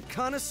market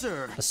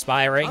connoisseur,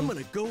 Aspiring? I'm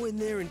gonna go in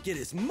there and get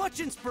as much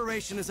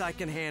inspiration as I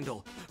can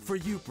handle. For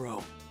you,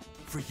 bro.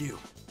 For you.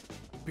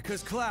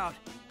 Because, Cloud,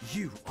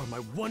 you are my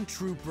one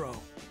true bro.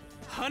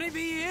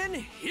 Honeybee Inn,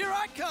 here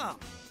I come!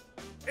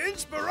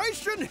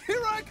 Inspiration,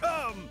 here I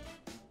come!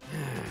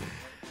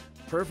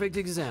 Perfect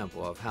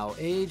example of how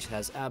age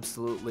has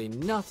absolutely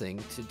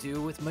nothing to do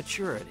with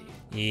maturity.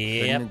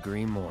 Couldn't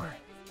agree more.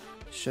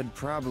 Should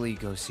probably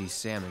go see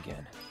Sam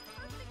again.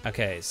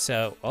 Okay,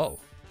 so, oh.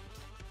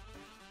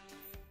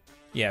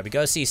 Yeah, we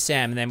go see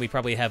Sam, and then we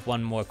probably have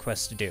one more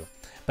quest to do.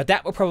 But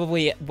that will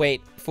probably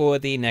wait for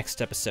the next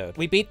episode.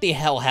 We beat the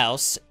Hell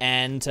House,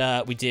 and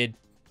we did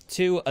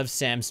 2 of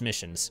Sam's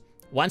missions.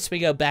 Once we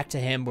go back to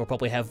him, we'll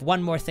probably have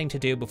one more thing to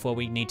do before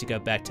we need to go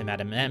back to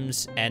Madame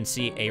M's and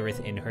see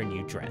Aerith in her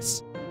new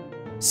dress.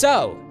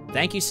 So,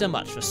 thank you so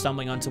much for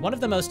stumbling onto one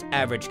of the most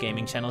average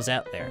gaming channels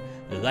out there.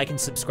 Like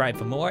and subscribe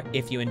for more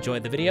if you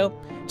enjoyed the video.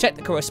 Check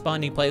the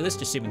corresponding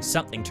playlist assuming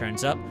something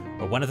turns up,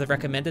 or one of the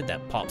recommended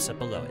that pops up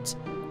below it.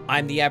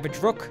 I'm the Average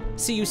Rook,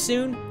 see you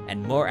soon,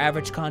 and more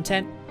average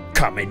content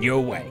coming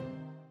your way.